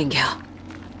 Nightingale.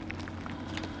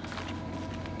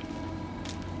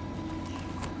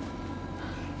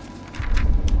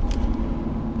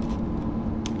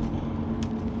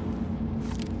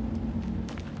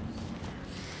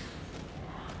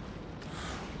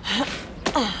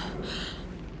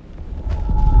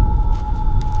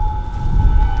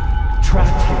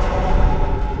 Trapped here.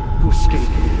 To escape.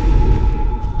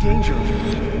 Danger.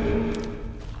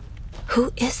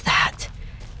 Who is that?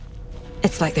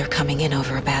 It's like they're coming in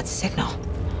over a bad signal.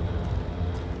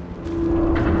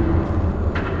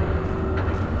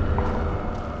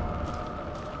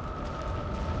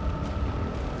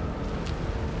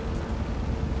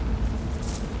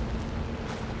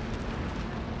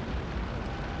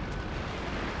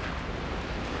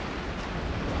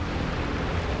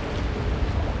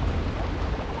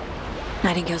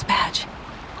 Nightingale's badge.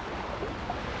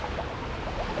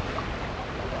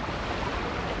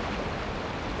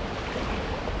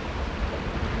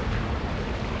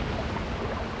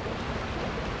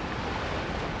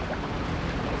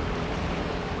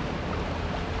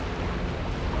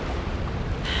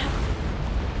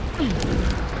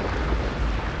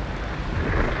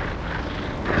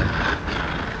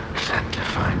 Sent to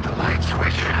find the light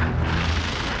switch.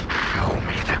 Show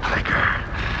me the clicker.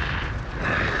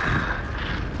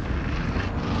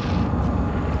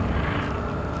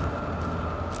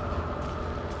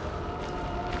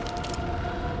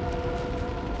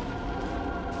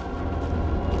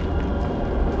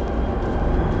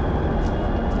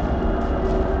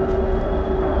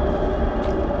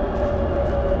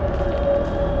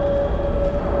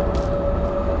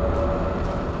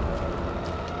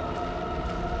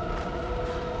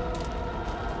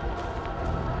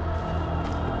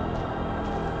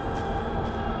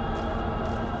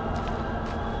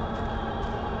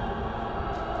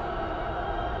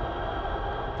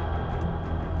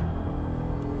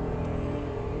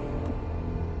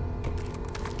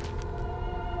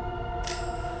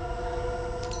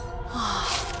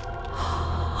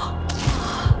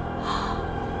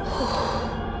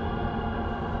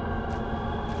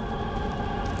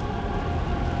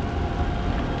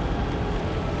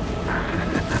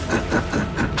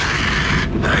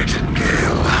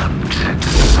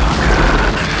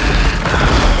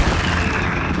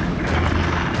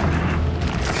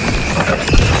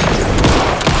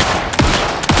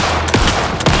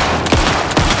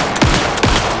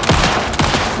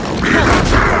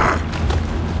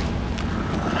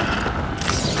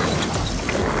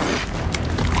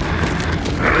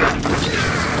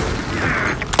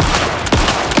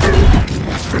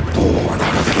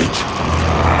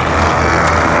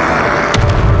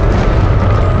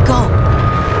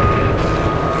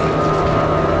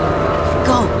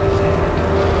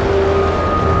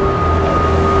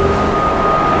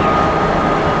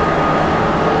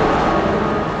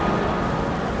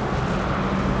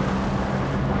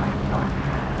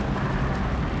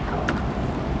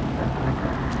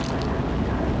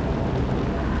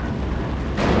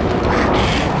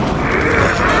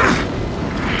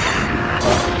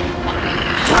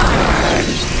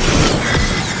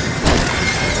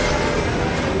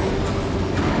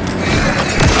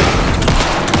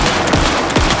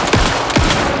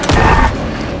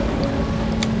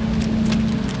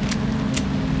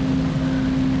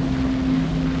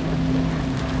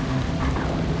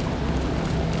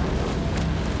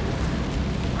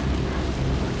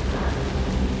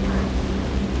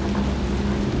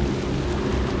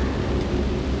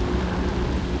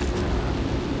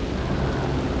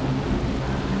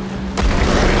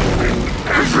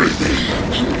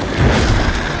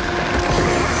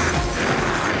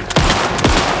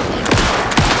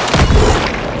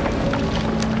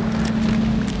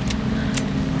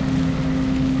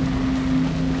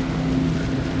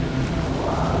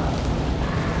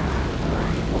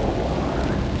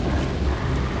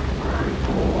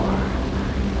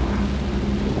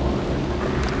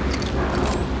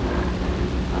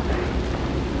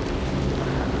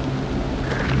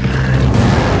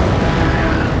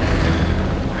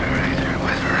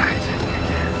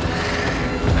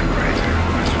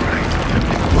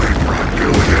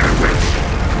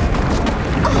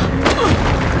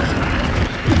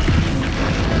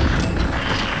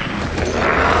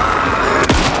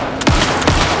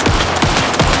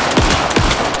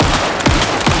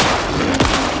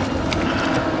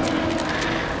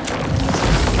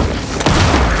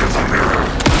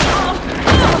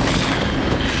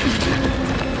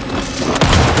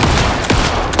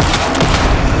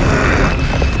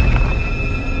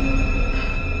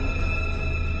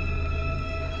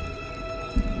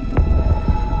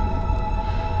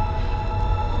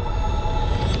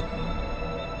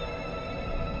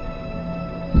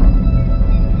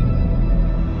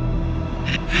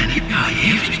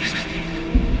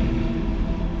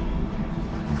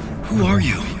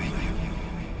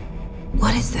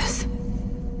 What is this?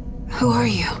 Who are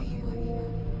you?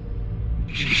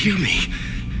 You hear me?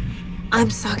 I'm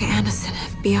Saga Anderson,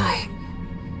 FBI.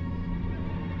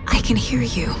 I can hear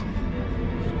you.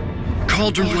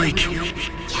 Cauldron Lake.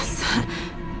 Yes,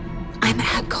 I'm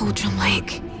at Cauldron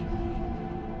Lake.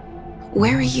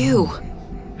 Where are you?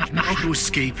 Not to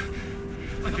escape.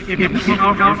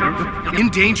 In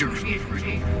danger.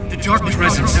 The dark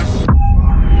presence.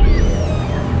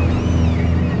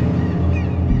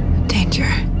 Danger.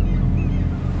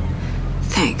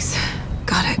 Thanks.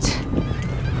 Got it.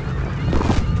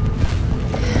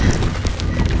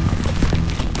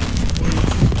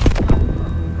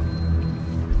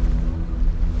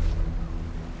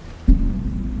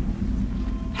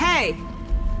 Hey!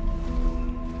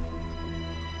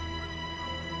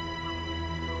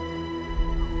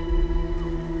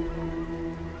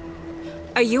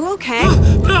 Are you okay?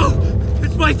 No!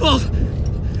 It's my fault!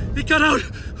 It got out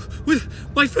with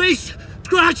my face!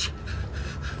 Scratch!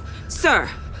 Sir,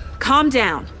 calm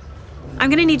down. I'm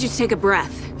gonna need you to take a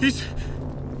breath. He's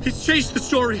changed the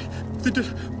story. The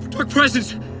dark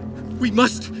presence. We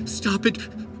must stop it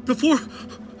before...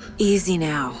 Easy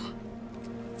now.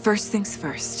 First things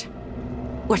first.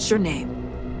 What's your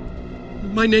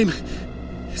name? My name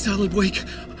is Alan Wake.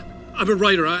 I'm a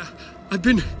writer. I've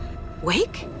been...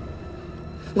 Wake?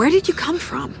 Where did you come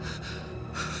from?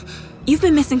 You've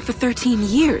been missing for 13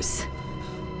 years.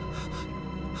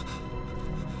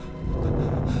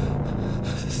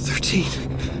 13.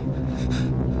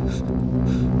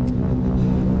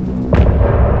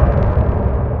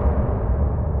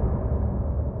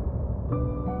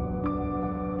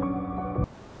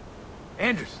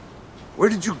 Anderson, where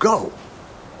did you go?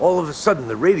 All of a sudden,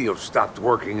 the radio stopped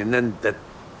working, and then that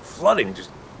flooding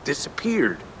just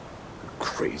disappeared.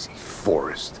 Crazy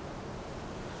forest.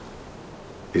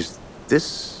 Is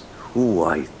this who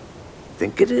I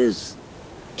think it is?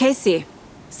 Casey,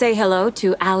 say hello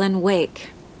to Alan Wake.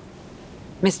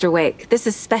 Mr. Wake, this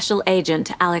is Special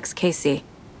Agent Alex Casey.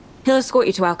 He'll escort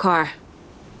you to our car.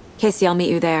 Casey, I'll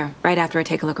meet you there, right after I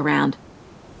take a look around.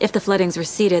 If the flooding's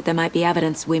receded, there might be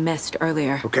evidence we missed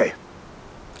earlier. Okay.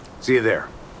 See you there.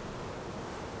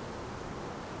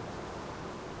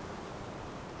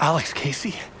 Alex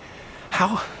Casey?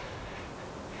 How?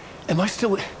 Am I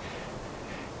still...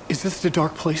 Is this the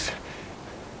dark place?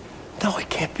 No, it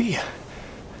can't be.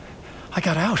 I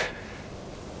got out.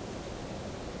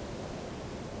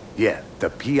 Yeah, the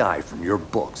PI from your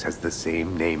books has the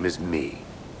same name as me.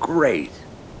 Great.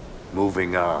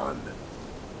 Moving on.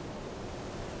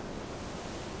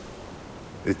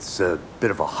 It's a bit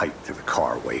of a hike to the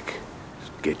car, Wake.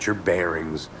 Just get your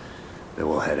bearings, then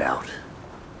we'll head out.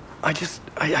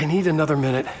 I need another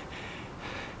minute.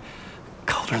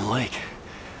 Cauldron Lake.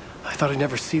 I thought I'd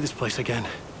never see this place again.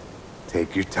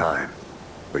 Take your time.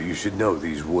 But you should know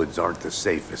these woods aren't the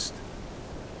safest.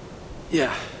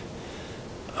 Yeah.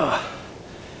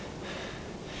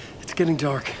 It's getting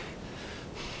dark.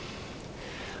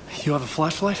 You have a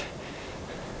flashlight?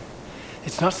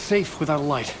 It's not safe without a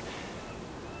light.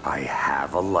 I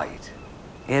have a light.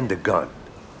 And a gun.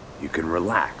 You can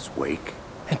relax, Wake.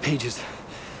 And pages.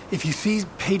 If you see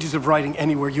pages of writing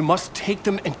anywhere, you must take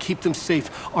them and keep them safe.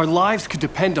 Our lives could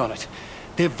depend on it.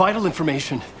 They have vital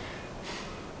information.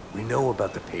 We know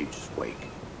about the pages, Wake.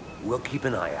 We'll keep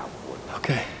an eye out for them.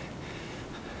 Okay.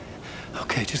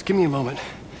 Okay, just give me a moment.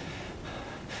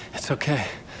 It's okay.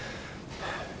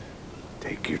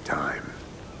 Take your time.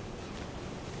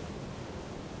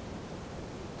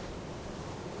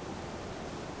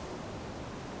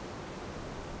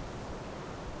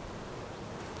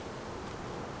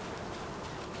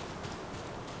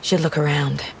 Should look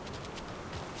around.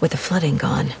 With the flooding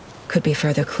gone, could be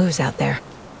further clues out there.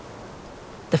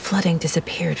 The flooding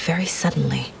disappeared very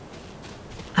suddenly.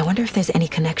 I wonder if there's any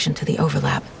connection to the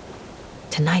overlap.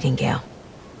 To Nightingale.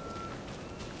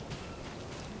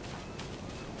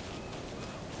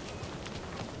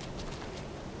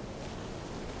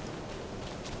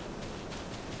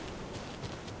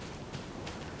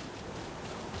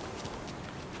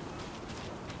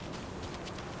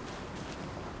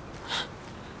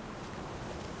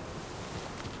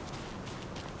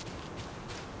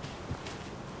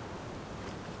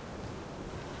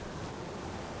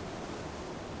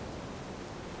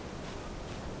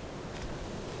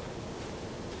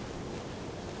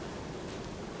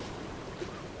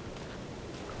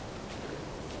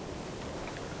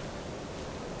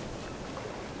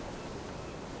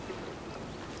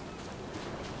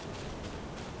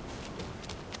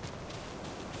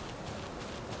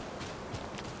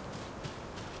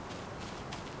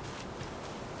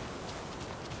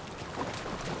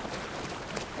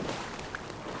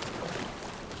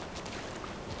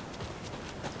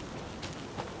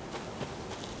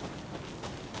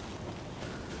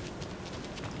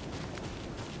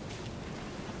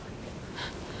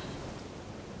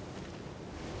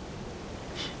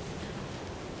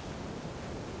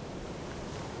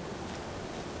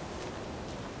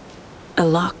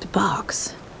 A locked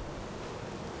box.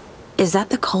 Is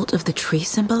that the cult of the tree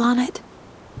symbol on it?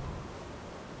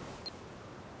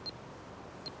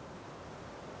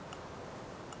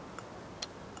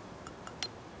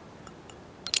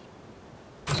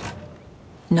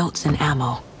 Notes and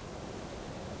ammo.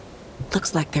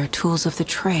 Looks like they're tools of the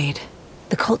trade.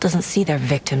 The cult doesn't see their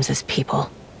victims as people.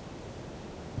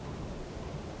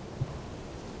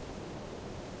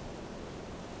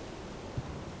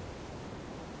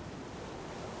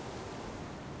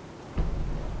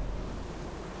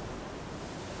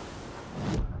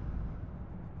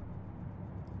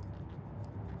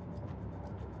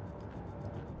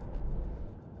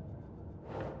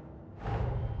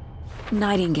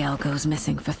 Nightingale goes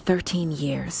missing for 13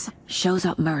 years, shows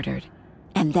up murdered,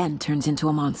 and then turns into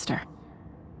a monster.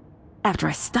 After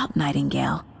I stop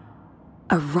Nightingale,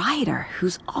 a rider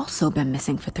who's also been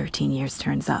missing for 13 years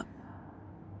turns up.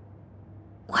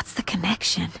 What's the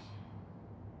connection?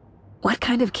 What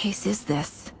kind of case is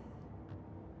this?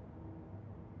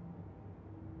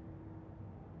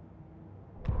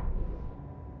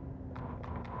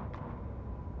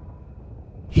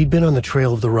 He'd been on the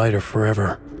trail of the rider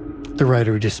forever. The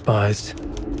writer he despised.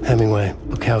 Hemingway,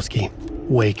 Bukowski,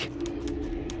 Wake.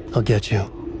 I'll get you.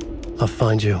 I'll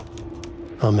find you.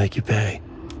 I'll make you pay.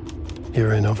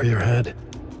 You're in over your head.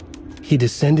 He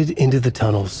descended into the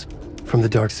tunnels, from the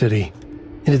Dark City,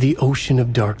 into the ocean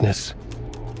of darkness.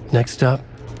 Next stop,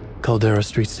 Caldera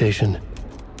Street Station.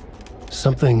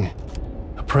 Something,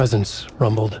 a presence,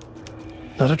 rumbled.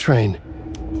 Not a train.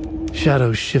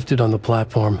 Shadows shifted on the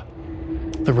platform.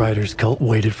 The rider's cult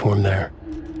waited for him there.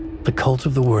 The cult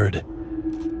of the word.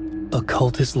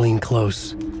 Occultists lean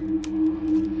close.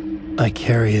 I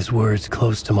carry his words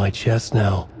close to my chest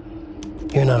now.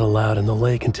 You're not allowed in the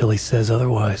lake until he says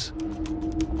otherwise.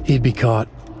 He'd be caught,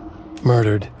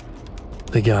 murdered.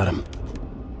 They got him.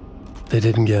 They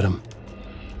didn't get him.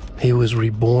 He was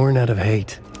reborn out of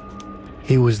hate.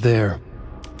 He was there,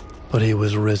 but he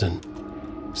was risen.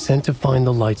 Sent to find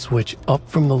the light switch up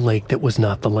from the lake that was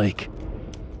not the lake.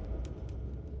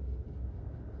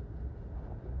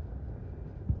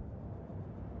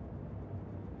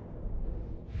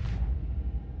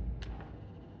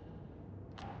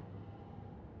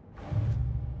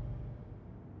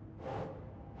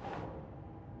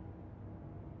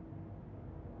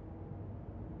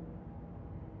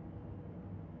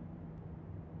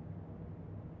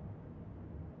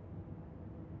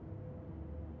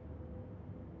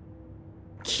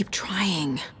 Keep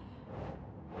trying.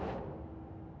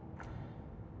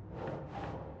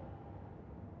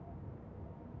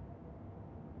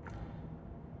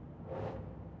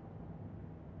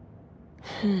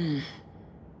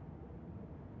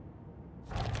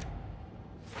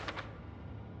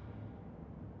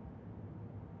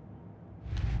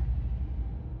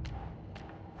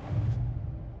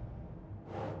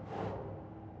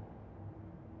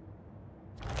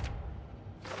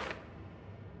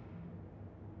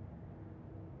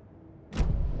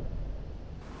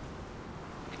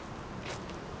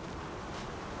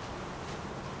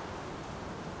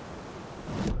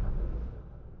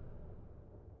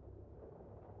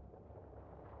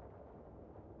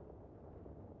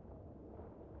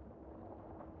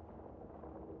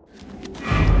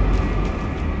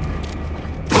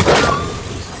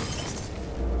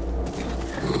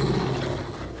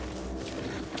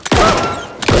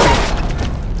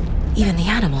 Even the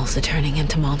animals are turning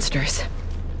into monsters.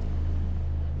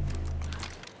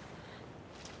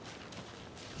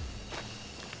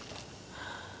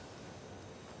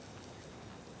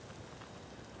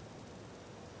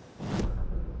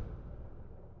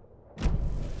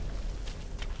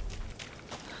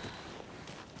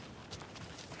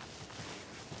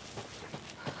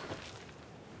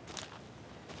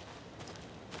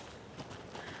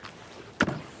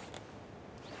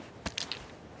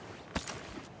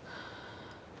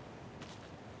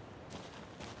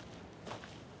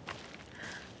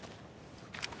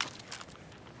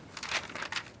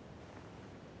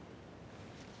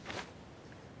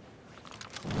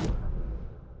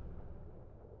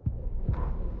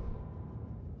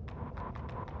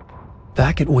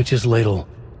 Back at Witch's Ladle,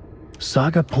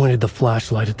 Saga pointed the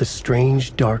flashlight at the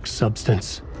strange, dark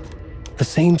substance. The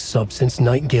same substance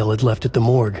Nightingale had left at the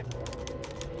morgue.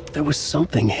 There was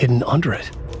something hidden under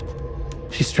it.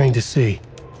 She strained to see.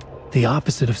 The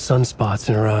opposite of sunspots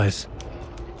in her eyes.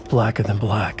 Blacker than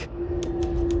black.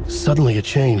 Suddenly a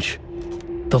change.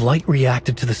 The light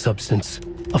reacted to the substance.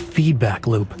 A feedback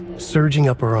loop, surging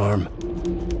up her arm.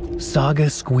 Saga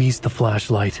squeezed the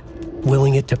flashlight,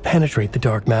 willing it to penetrate the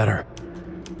dark matter.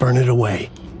 Burn it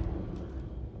away.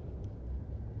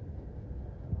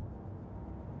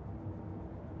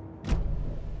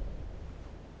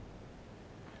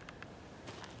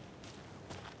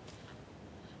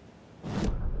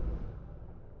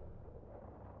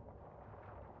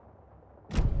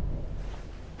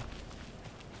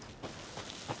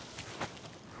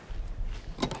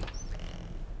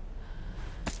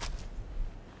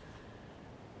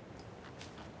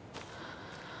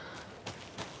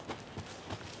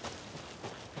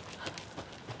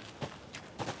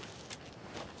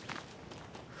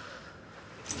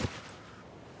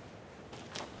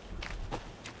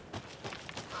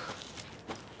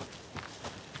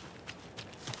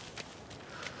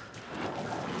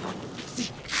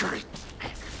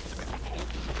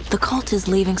 The cult is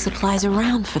leaving supplies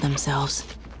around for themselves.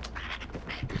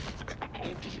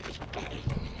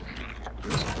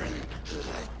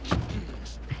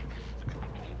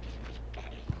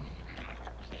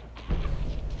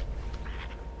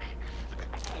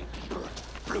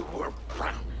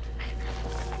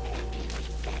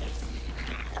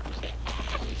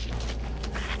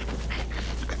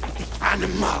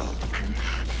 Animal.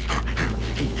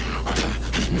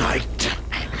 Night.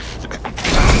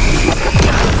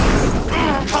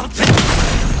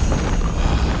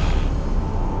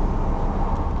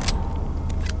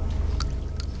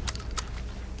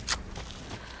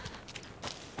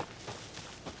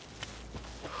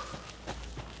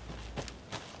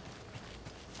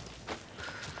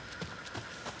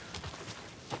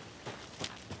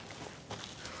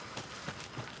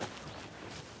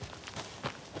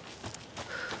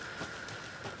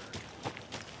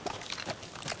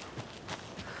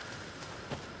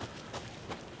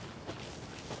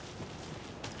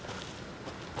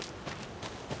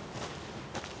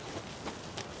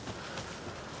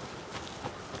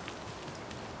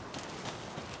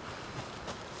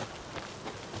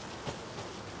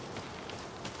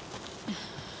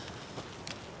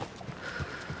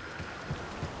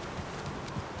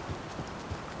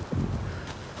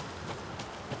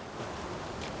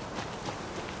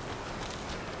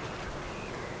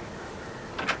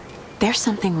 There's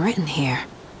something written here.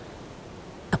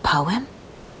 A poem?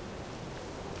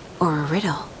 Or a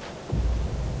riddle?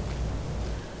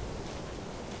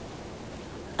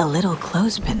 A little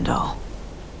clothespin doll.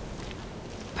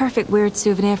 Perfect weird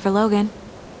souvenir for Logan.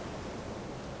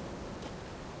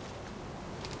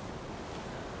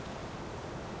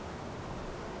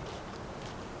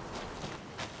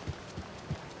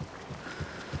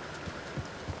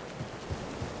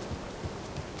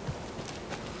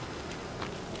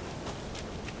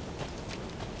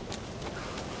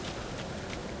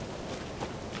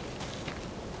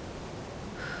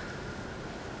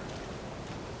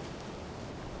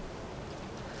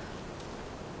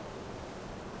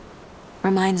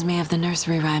 Reminds me of the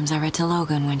nursery rhymes I read to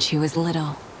Logan when she was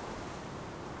little.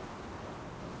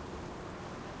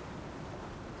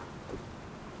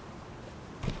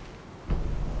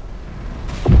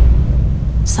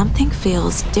 Something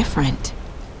feels different.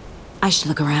 I should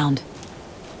look around.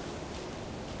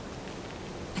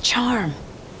 A charm.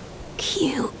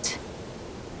 Cute.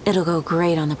 It'll go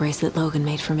great on the bracelet Logan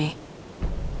made for me.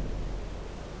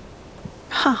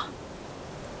 Huh.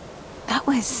 That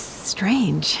was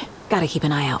strange. Gotta keep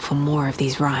an eye out for more of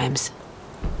these rhymes.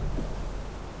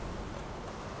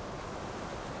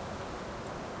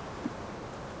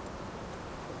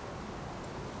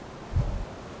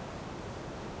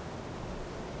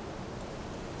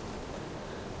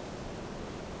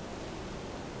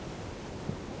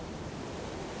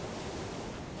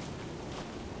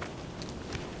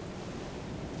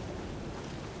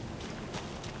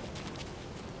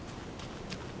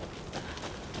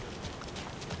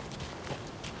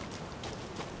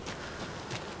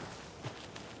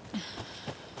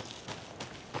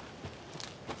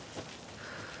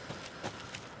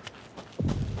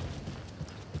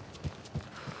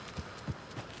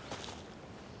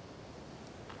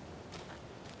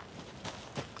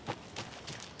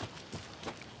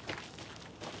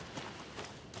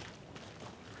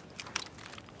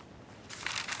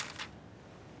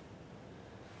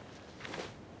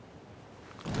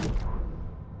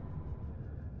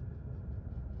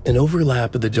 An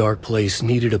overlap of the dark place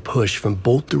needed a push from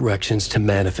both directions to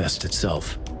manifest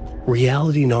itself.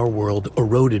 Reality in our world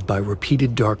eroded by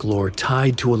repeated dark lore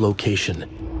tied to a location,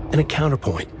 and a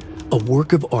counterpoint, a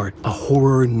work of art, a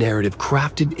horror narrative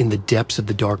crafted in the depths of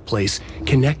the dark place,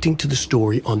 connecting to the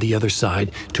story on the other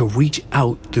side to reach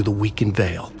out through the weakened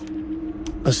veil.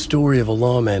 A story of a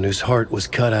lawman whose heart was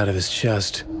cut out of his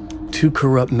chest, two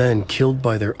corrupt men killed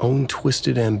by their own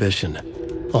twisted ambition,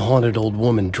 a haunted old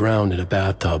woman drowned in a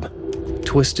bathtub,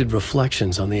 twisted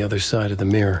reflections on the other side of the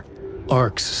mirror,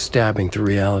 arcs stabbing through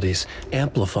realities,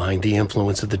 amplifying the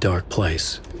influence of the dark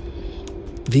place.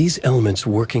 These elements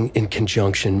working in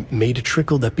conjunction made a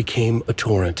trickle that became a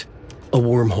torrent, a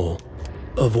wormhole,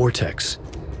 a vortex,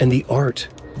 and the art,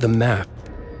 the map,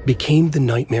 became the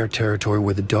nightmare territory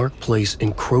where the dark place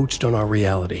encroached on our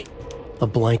reality, a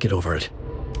blanket over it,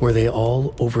 where they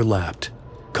all overlapped,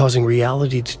 causing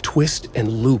reality to twist and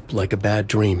loop like a bad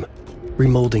dream,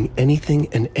 remolding anything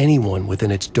and anyone within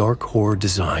its dark horror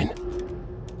design.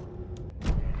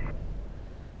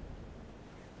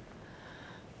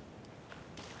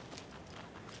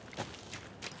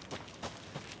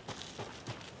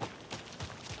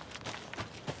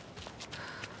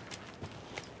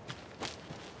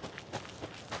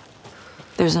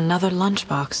 There's another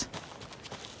lunchbox.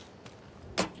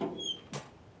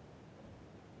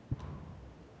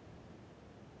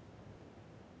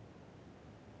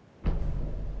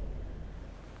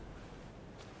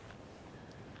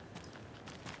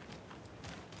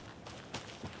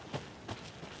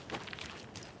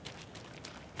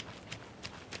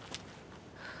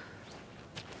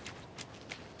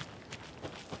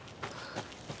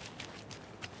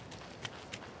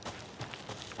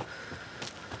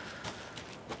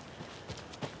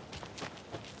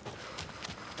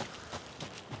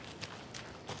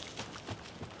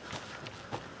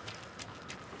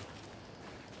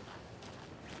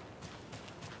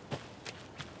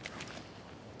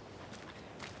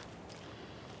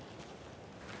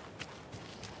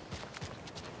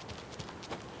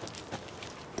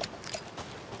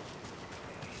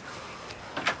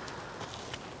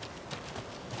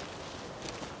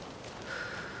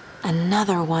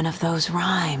 Another one of those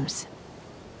rhymes.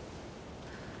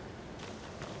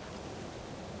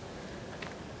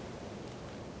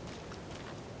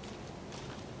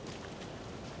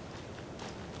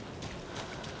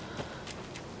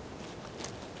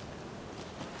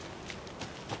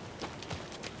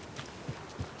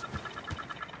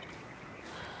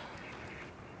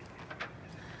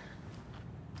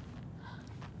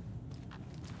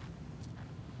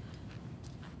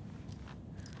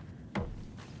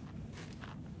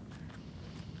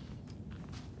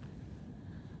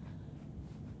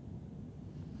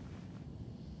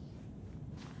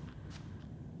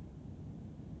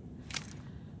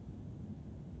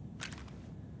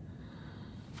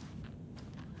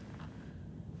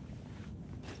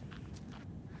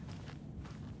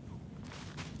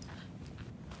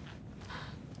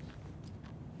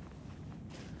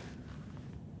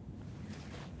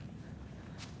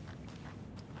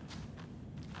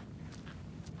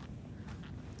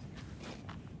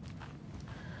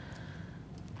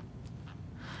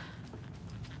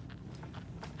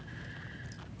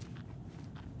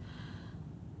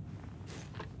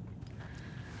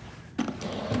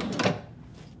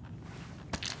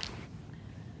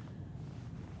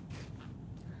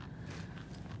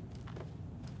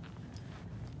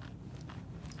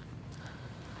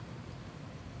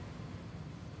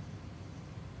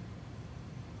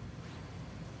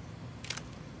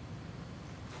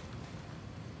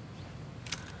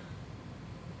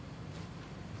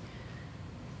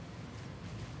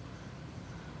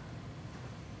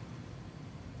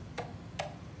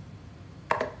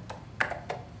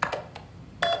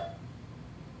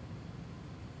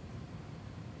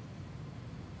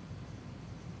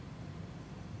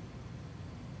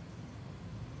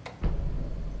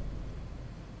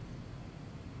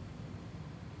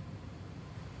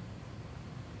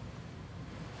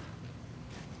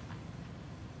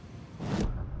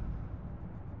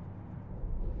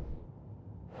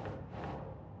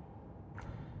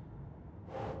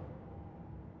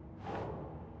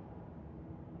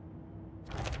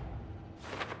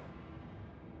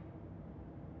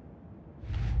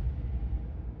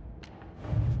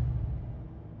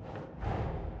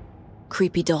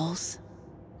 Creepy dolls,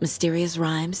 mysterious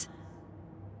rhymes.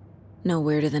 No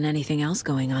weirder than anything else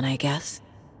going on, I guess.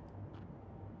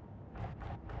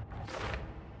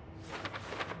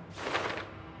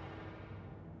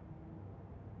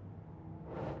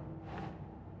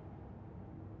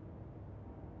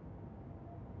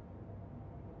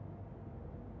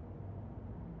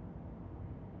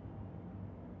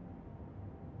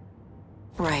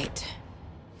 Right.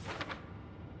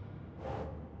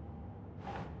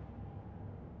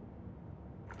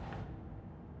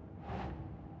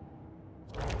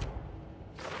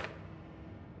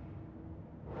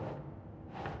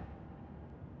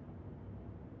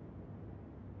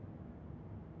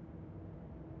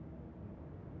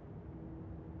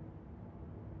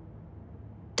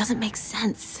 Doesn't make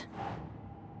sense.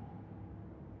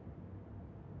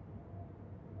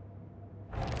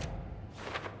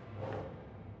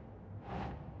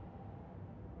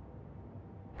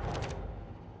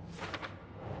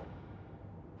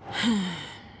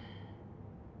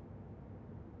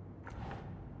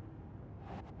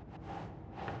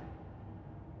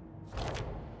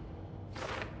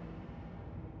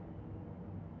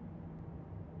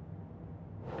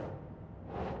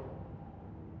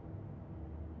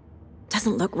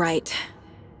 Doesn't look right.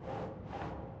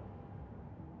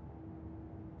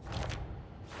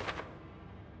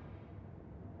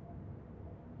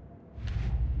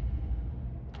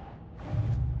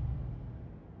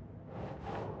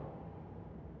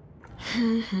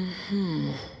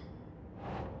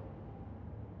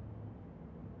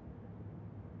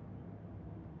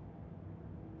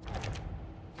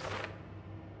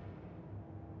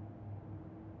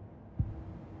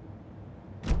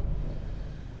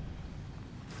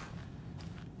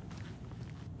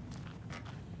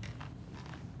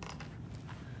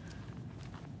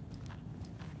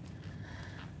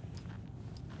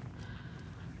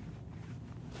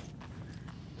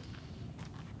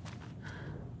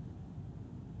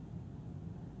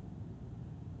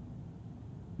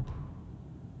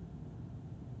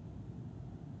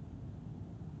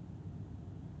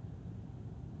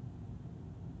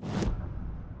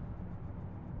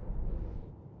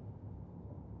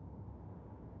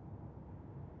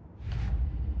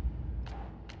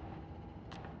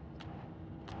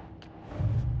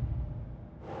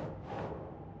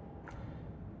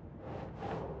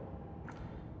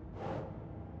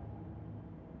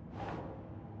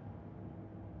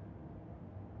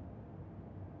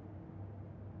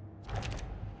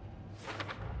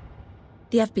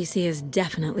 The FBC is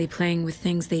definitely playing with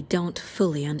things they don't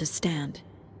fully understand.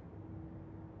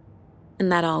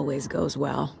 And that always goes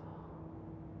well.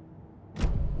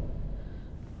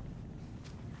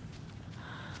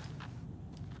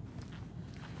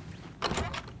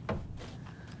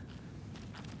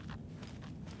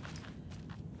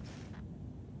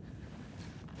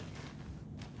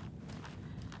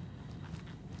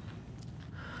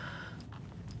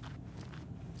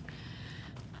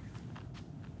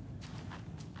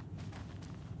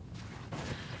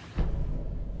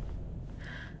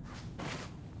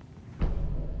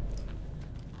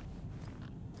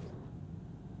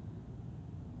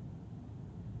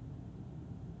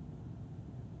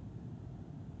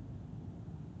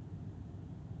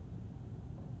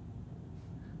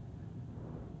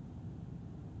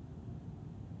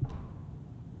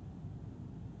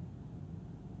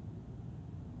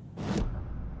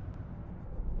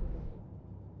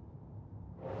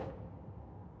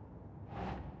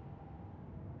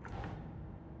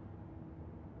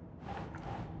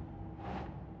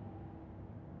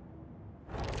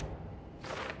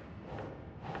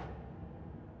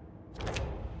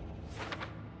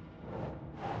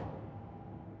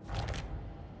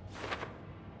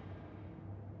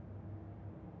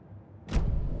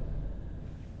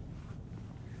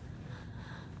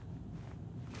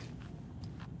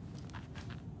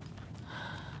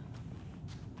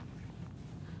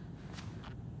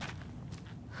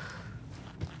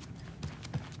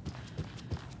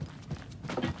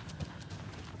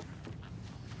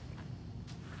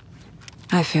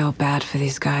 I feel bad for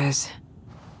these guys.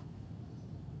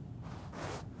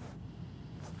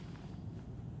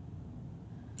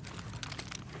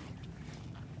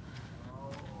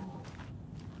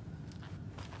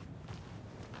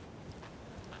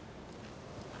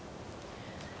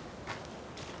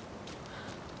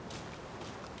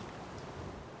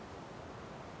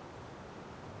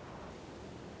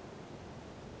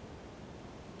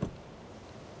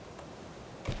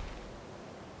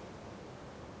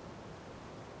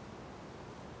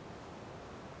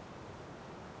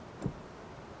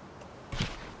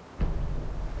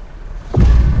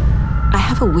 I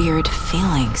have a weird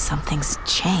feeling something's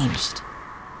changed.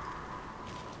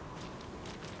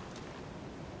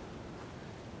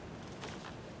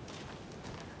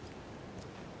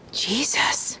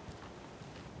 Jesus.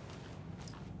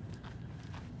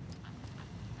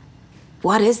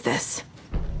 What is this?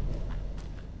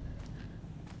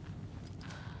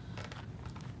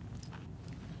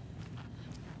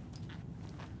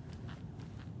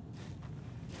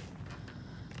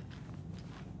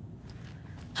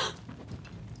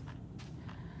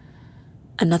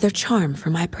 Another charm for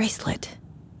my bracelet.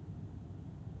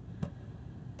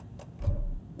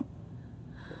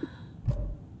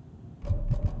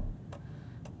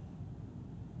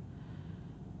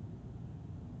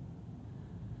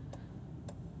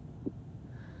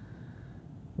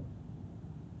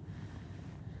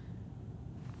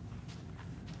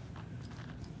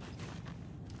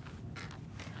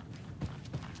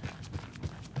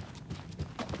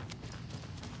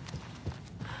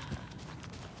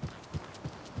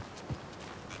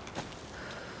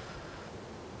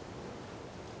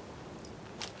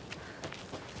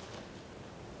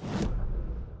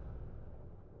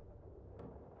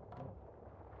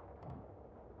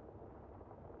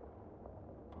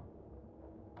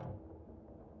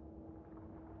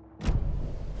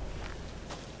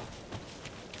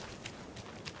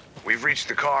 We've reached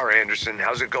the car, Anderson.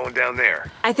 How's it going down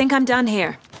there? I think I'm done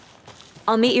here.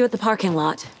 I'll meet you at the parking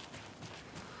lot.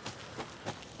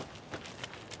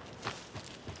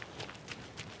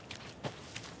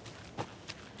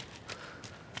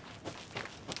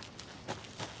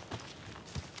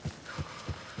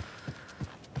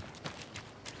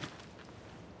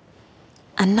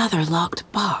 Another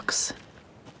locked box.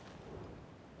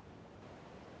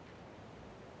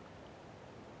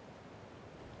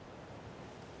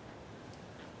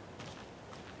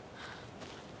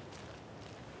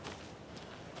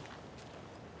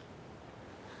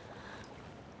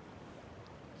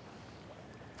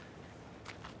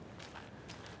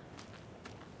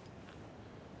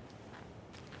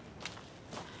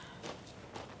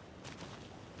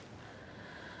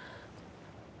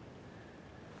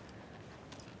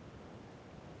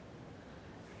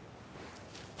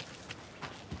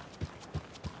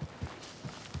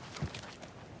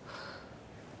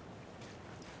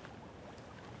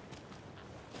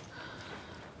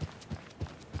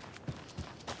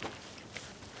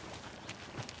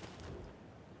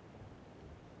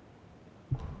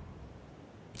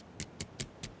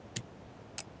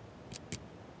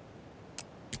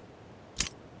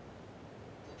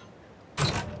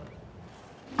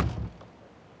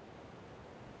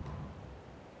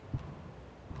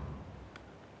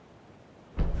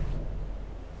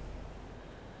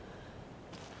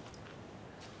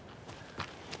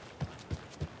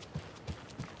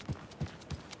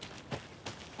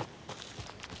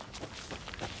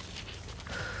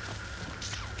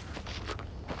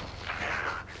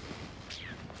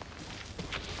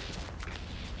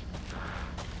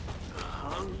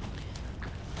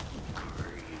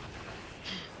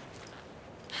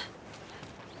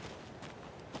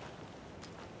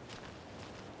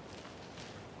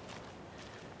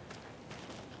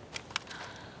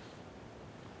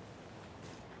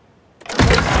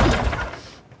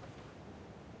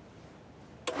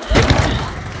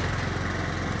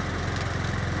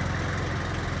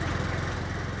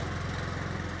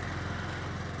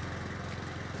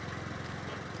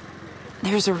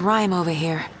 There's a rhyme over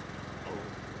here.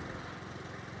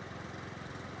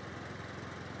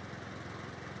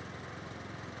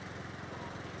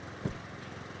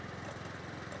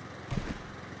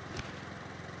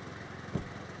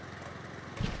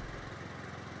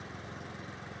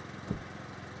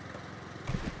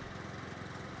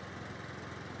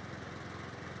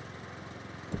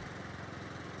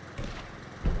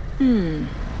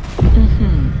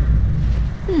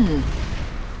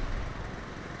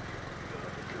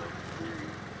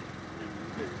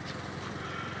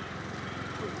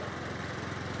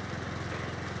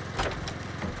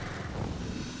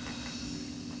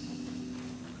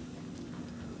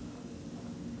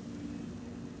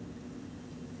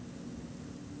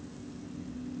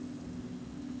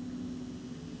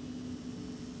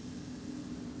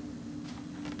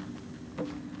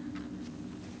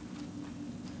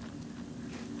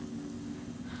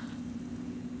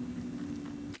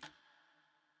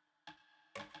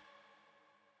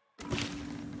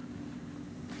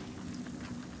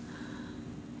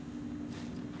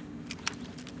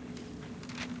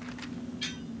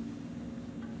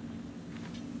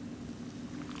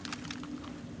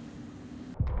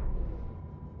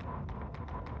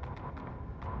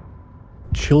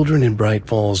 Children in Bright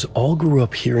Falls all grew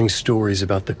up hearing stories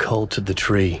about the cult of the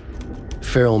tree.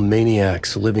 Feral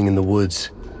maniacs living in the woods.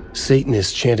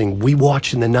 Satanists chanting, "We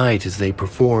watch in the night," as they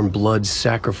perform blood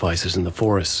sacrifices in the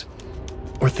forests.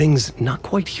 Or things not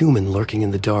quite human lurking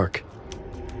in the dark.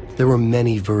 There were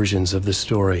many versions of the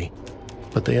story,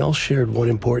 but they all shared one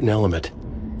important element: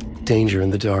 danger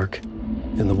in the dark,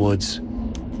 in the woods.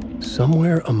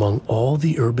 Somewhere among all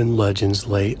the urban legends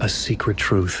lay a secret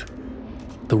truth.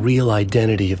 The real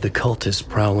identity of the cultists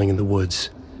prowling in the woods.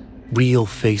 Real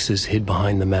faces hid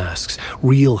behind the masks.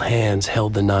 Real hands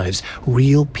held the knives.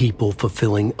 Real people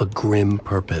fulfilling a grim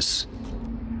purpose.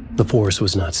 The forest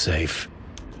was not safe.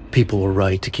 People were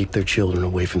right to keep their children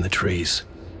away from the trees.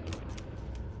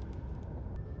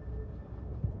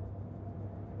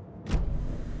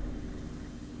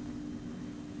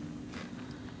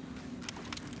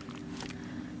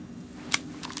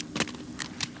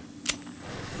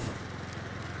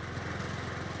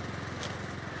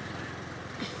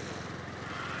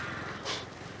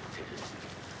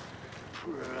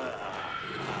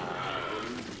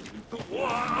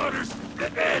 Water's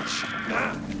the edge.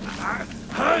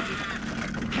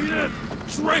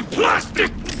 Straight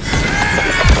plastic.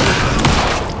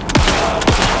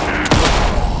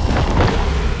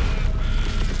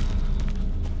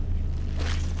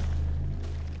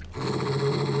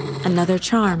 Another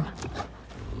charm.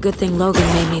 Good thing Logan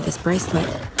made me this bracelet.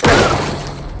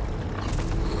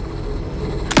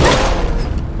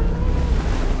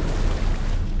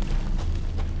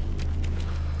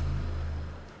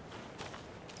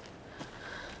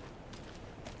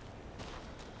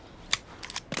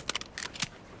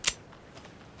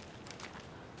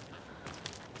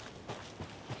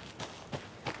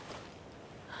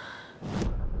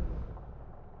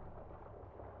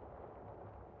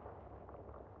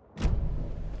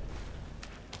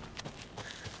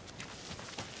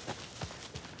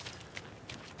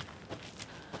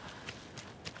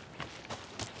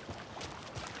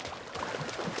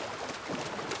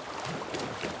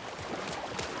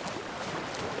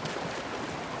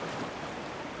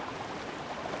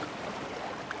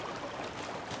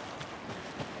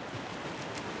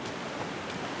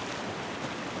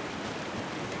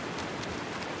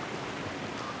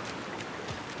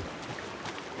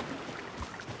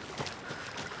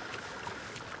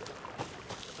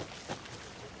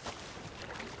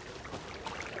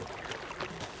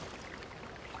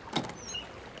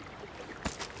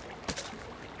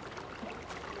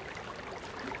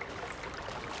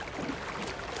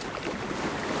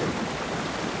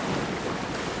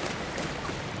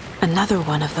 Another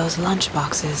one of those lunch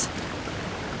boxes.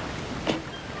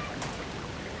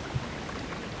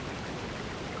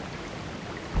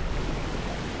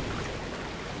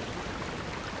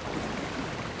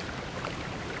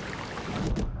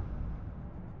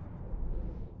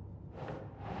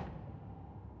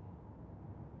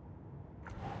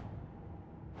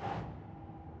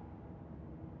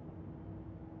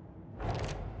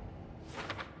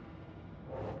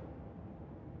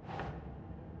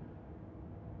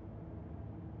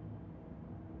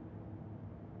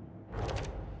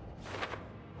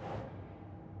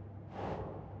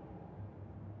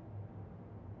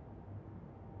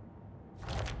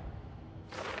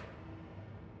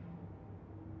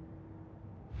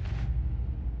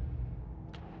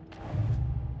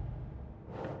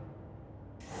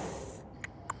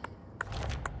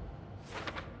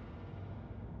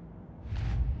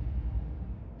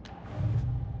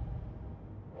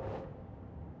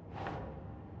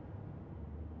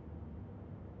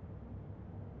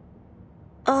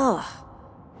 Ugh.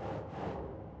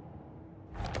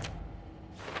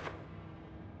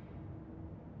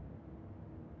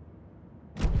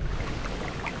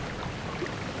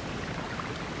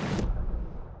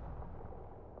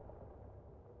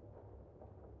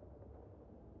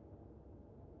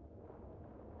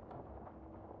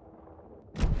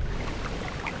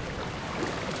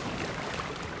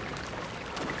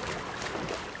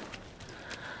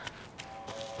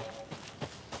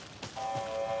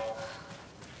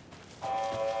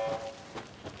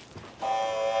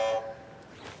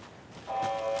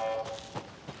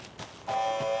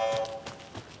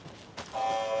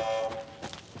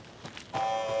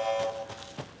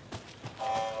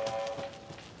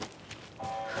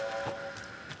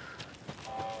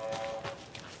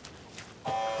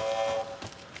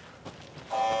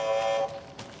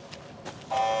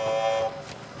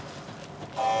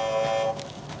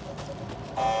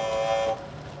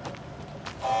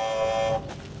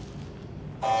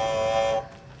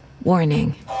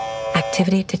 Warning.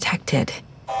 Activity detected.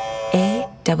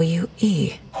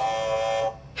 AWE.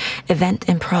 Event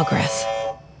in progress.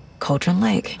 Cauldron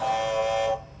Lake.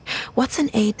 What's an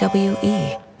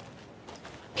AWE?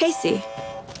 Casey,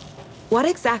 what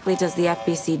exactly does the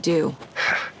FBC do?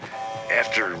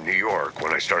 After New York,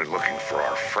 when I started looking for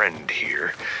our friend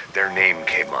here, their name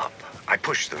came up. I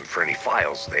pushed them for any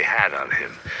files they had on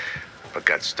him, but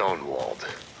got stonewalled.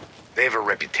 They have a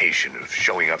reputation of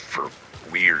showing up for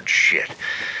weird shit.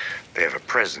 They have a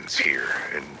presence here,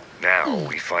 and now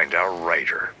we find our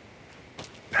writer.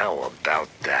 How about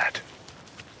that?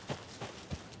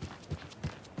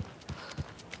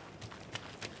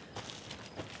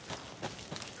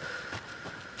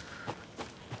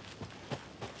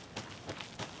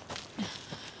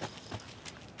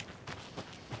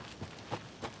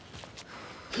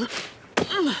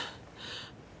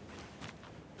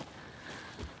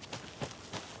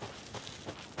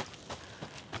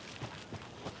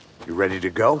 You ready to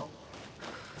go?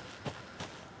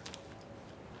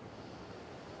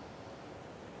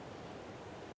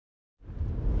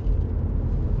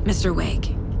 Mr.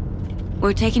 Wake,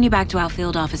 we're taking you back to our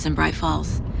field office in Bright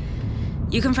Falls.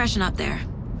 You can freshen up there,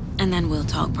 and then we'll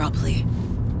talk properly.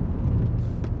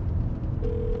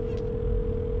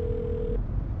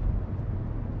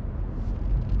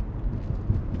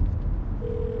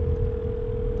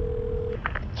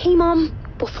 Hey, Mom.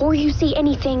 Before you say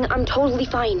anything, I'm totally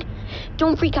fine.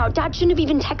 Don't freak out. Dad shouldn't have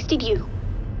even texted you.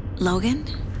 Logan?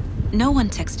 No one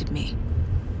texted me.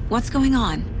 What's going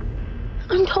on?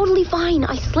 I'm totally fine.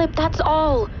 I slipped, that's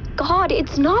all. God,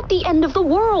 it's not the end of the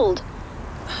world.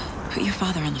 Put your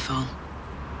father on the phone.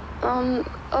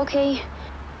 Okay.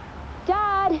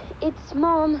 Dad, it's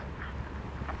Mom.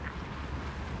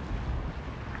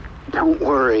 Don't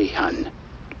worry, hon.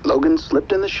 Logan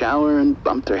slipped in the shower and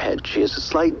bumped her head. She has a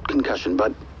slight concussion,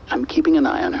 but I'm keeping an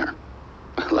eye on her.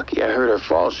 Lucky I heard her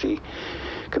fall. She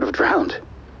could have drowned.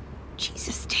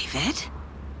 Jesus, David.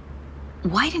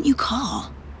 Why didn't you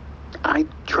call? I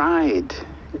tried.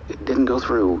 It didn't go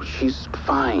through. She's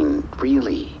fine,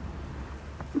 really.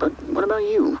 But what about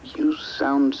you? You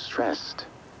sound stressed.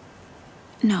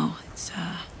 No, it's,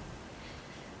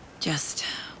 just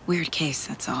weird case,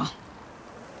 that's all.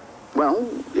 Well,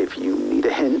 if you need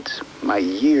a hint, my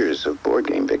years of board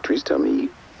game victories tell me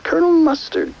Colonel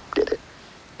Mustard did it.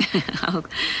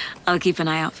 I'll keep an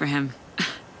eye out for him.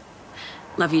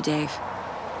 Love you, Dave.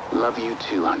 Love you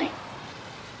too, honey.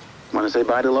 Want to say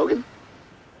bye to Logan?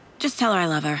 Just tell her I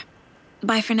love her.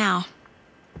 Bye for now.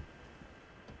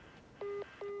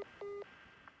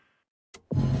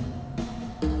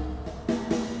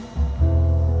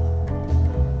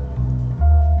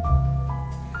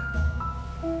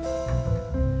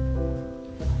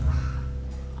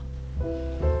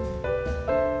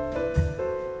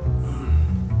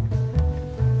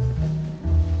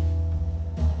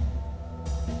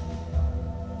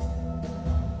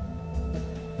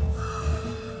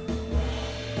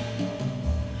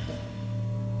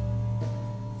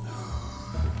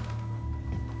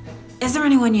 Is there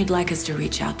anyone you'd like us to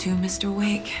reach out to, Mr.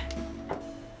 Wake?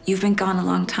 You've been gone a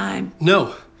long time.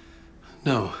 No.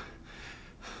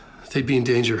 They'd be in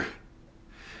danger.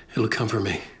 It'll come for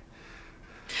me.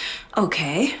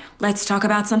 Okay, let's talk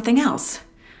about something else.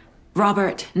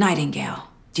 Robert Nightingale.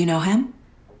 Do you know him?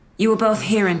 You were both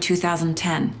here in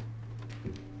 2010.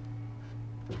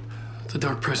 The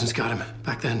Dark Presence got him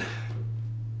back then.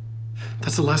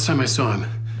 That's the last time I saw him.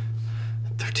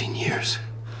 13 years.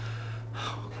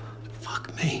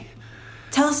 Fuck me.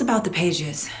 Tell us about the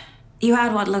pages. You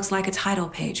had what looks like a title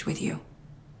page with you.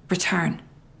 Return.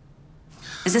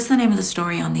 Is this the name of the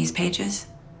story on these pages?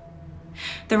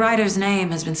 The writer's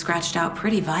name has been scratched out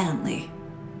pretty violently.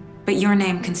 But your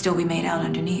name can still be made out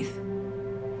underneath.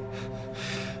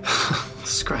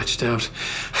 Scratched out.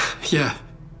 Yeah.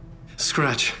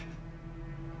 Scratch.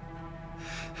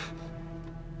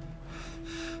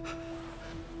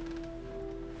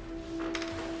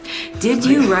 Did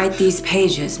you write these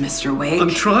pages, Mr. Wake?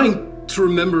 I'm trying to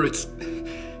remember.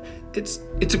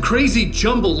 It's a crazy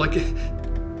jumble, like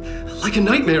a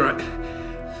nightmare.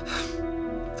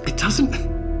 It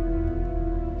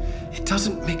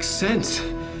doesn't make sense.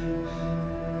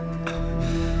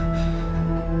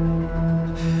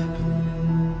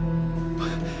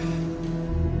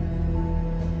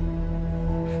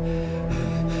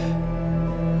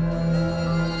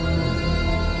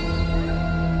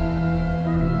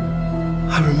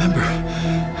 I remember.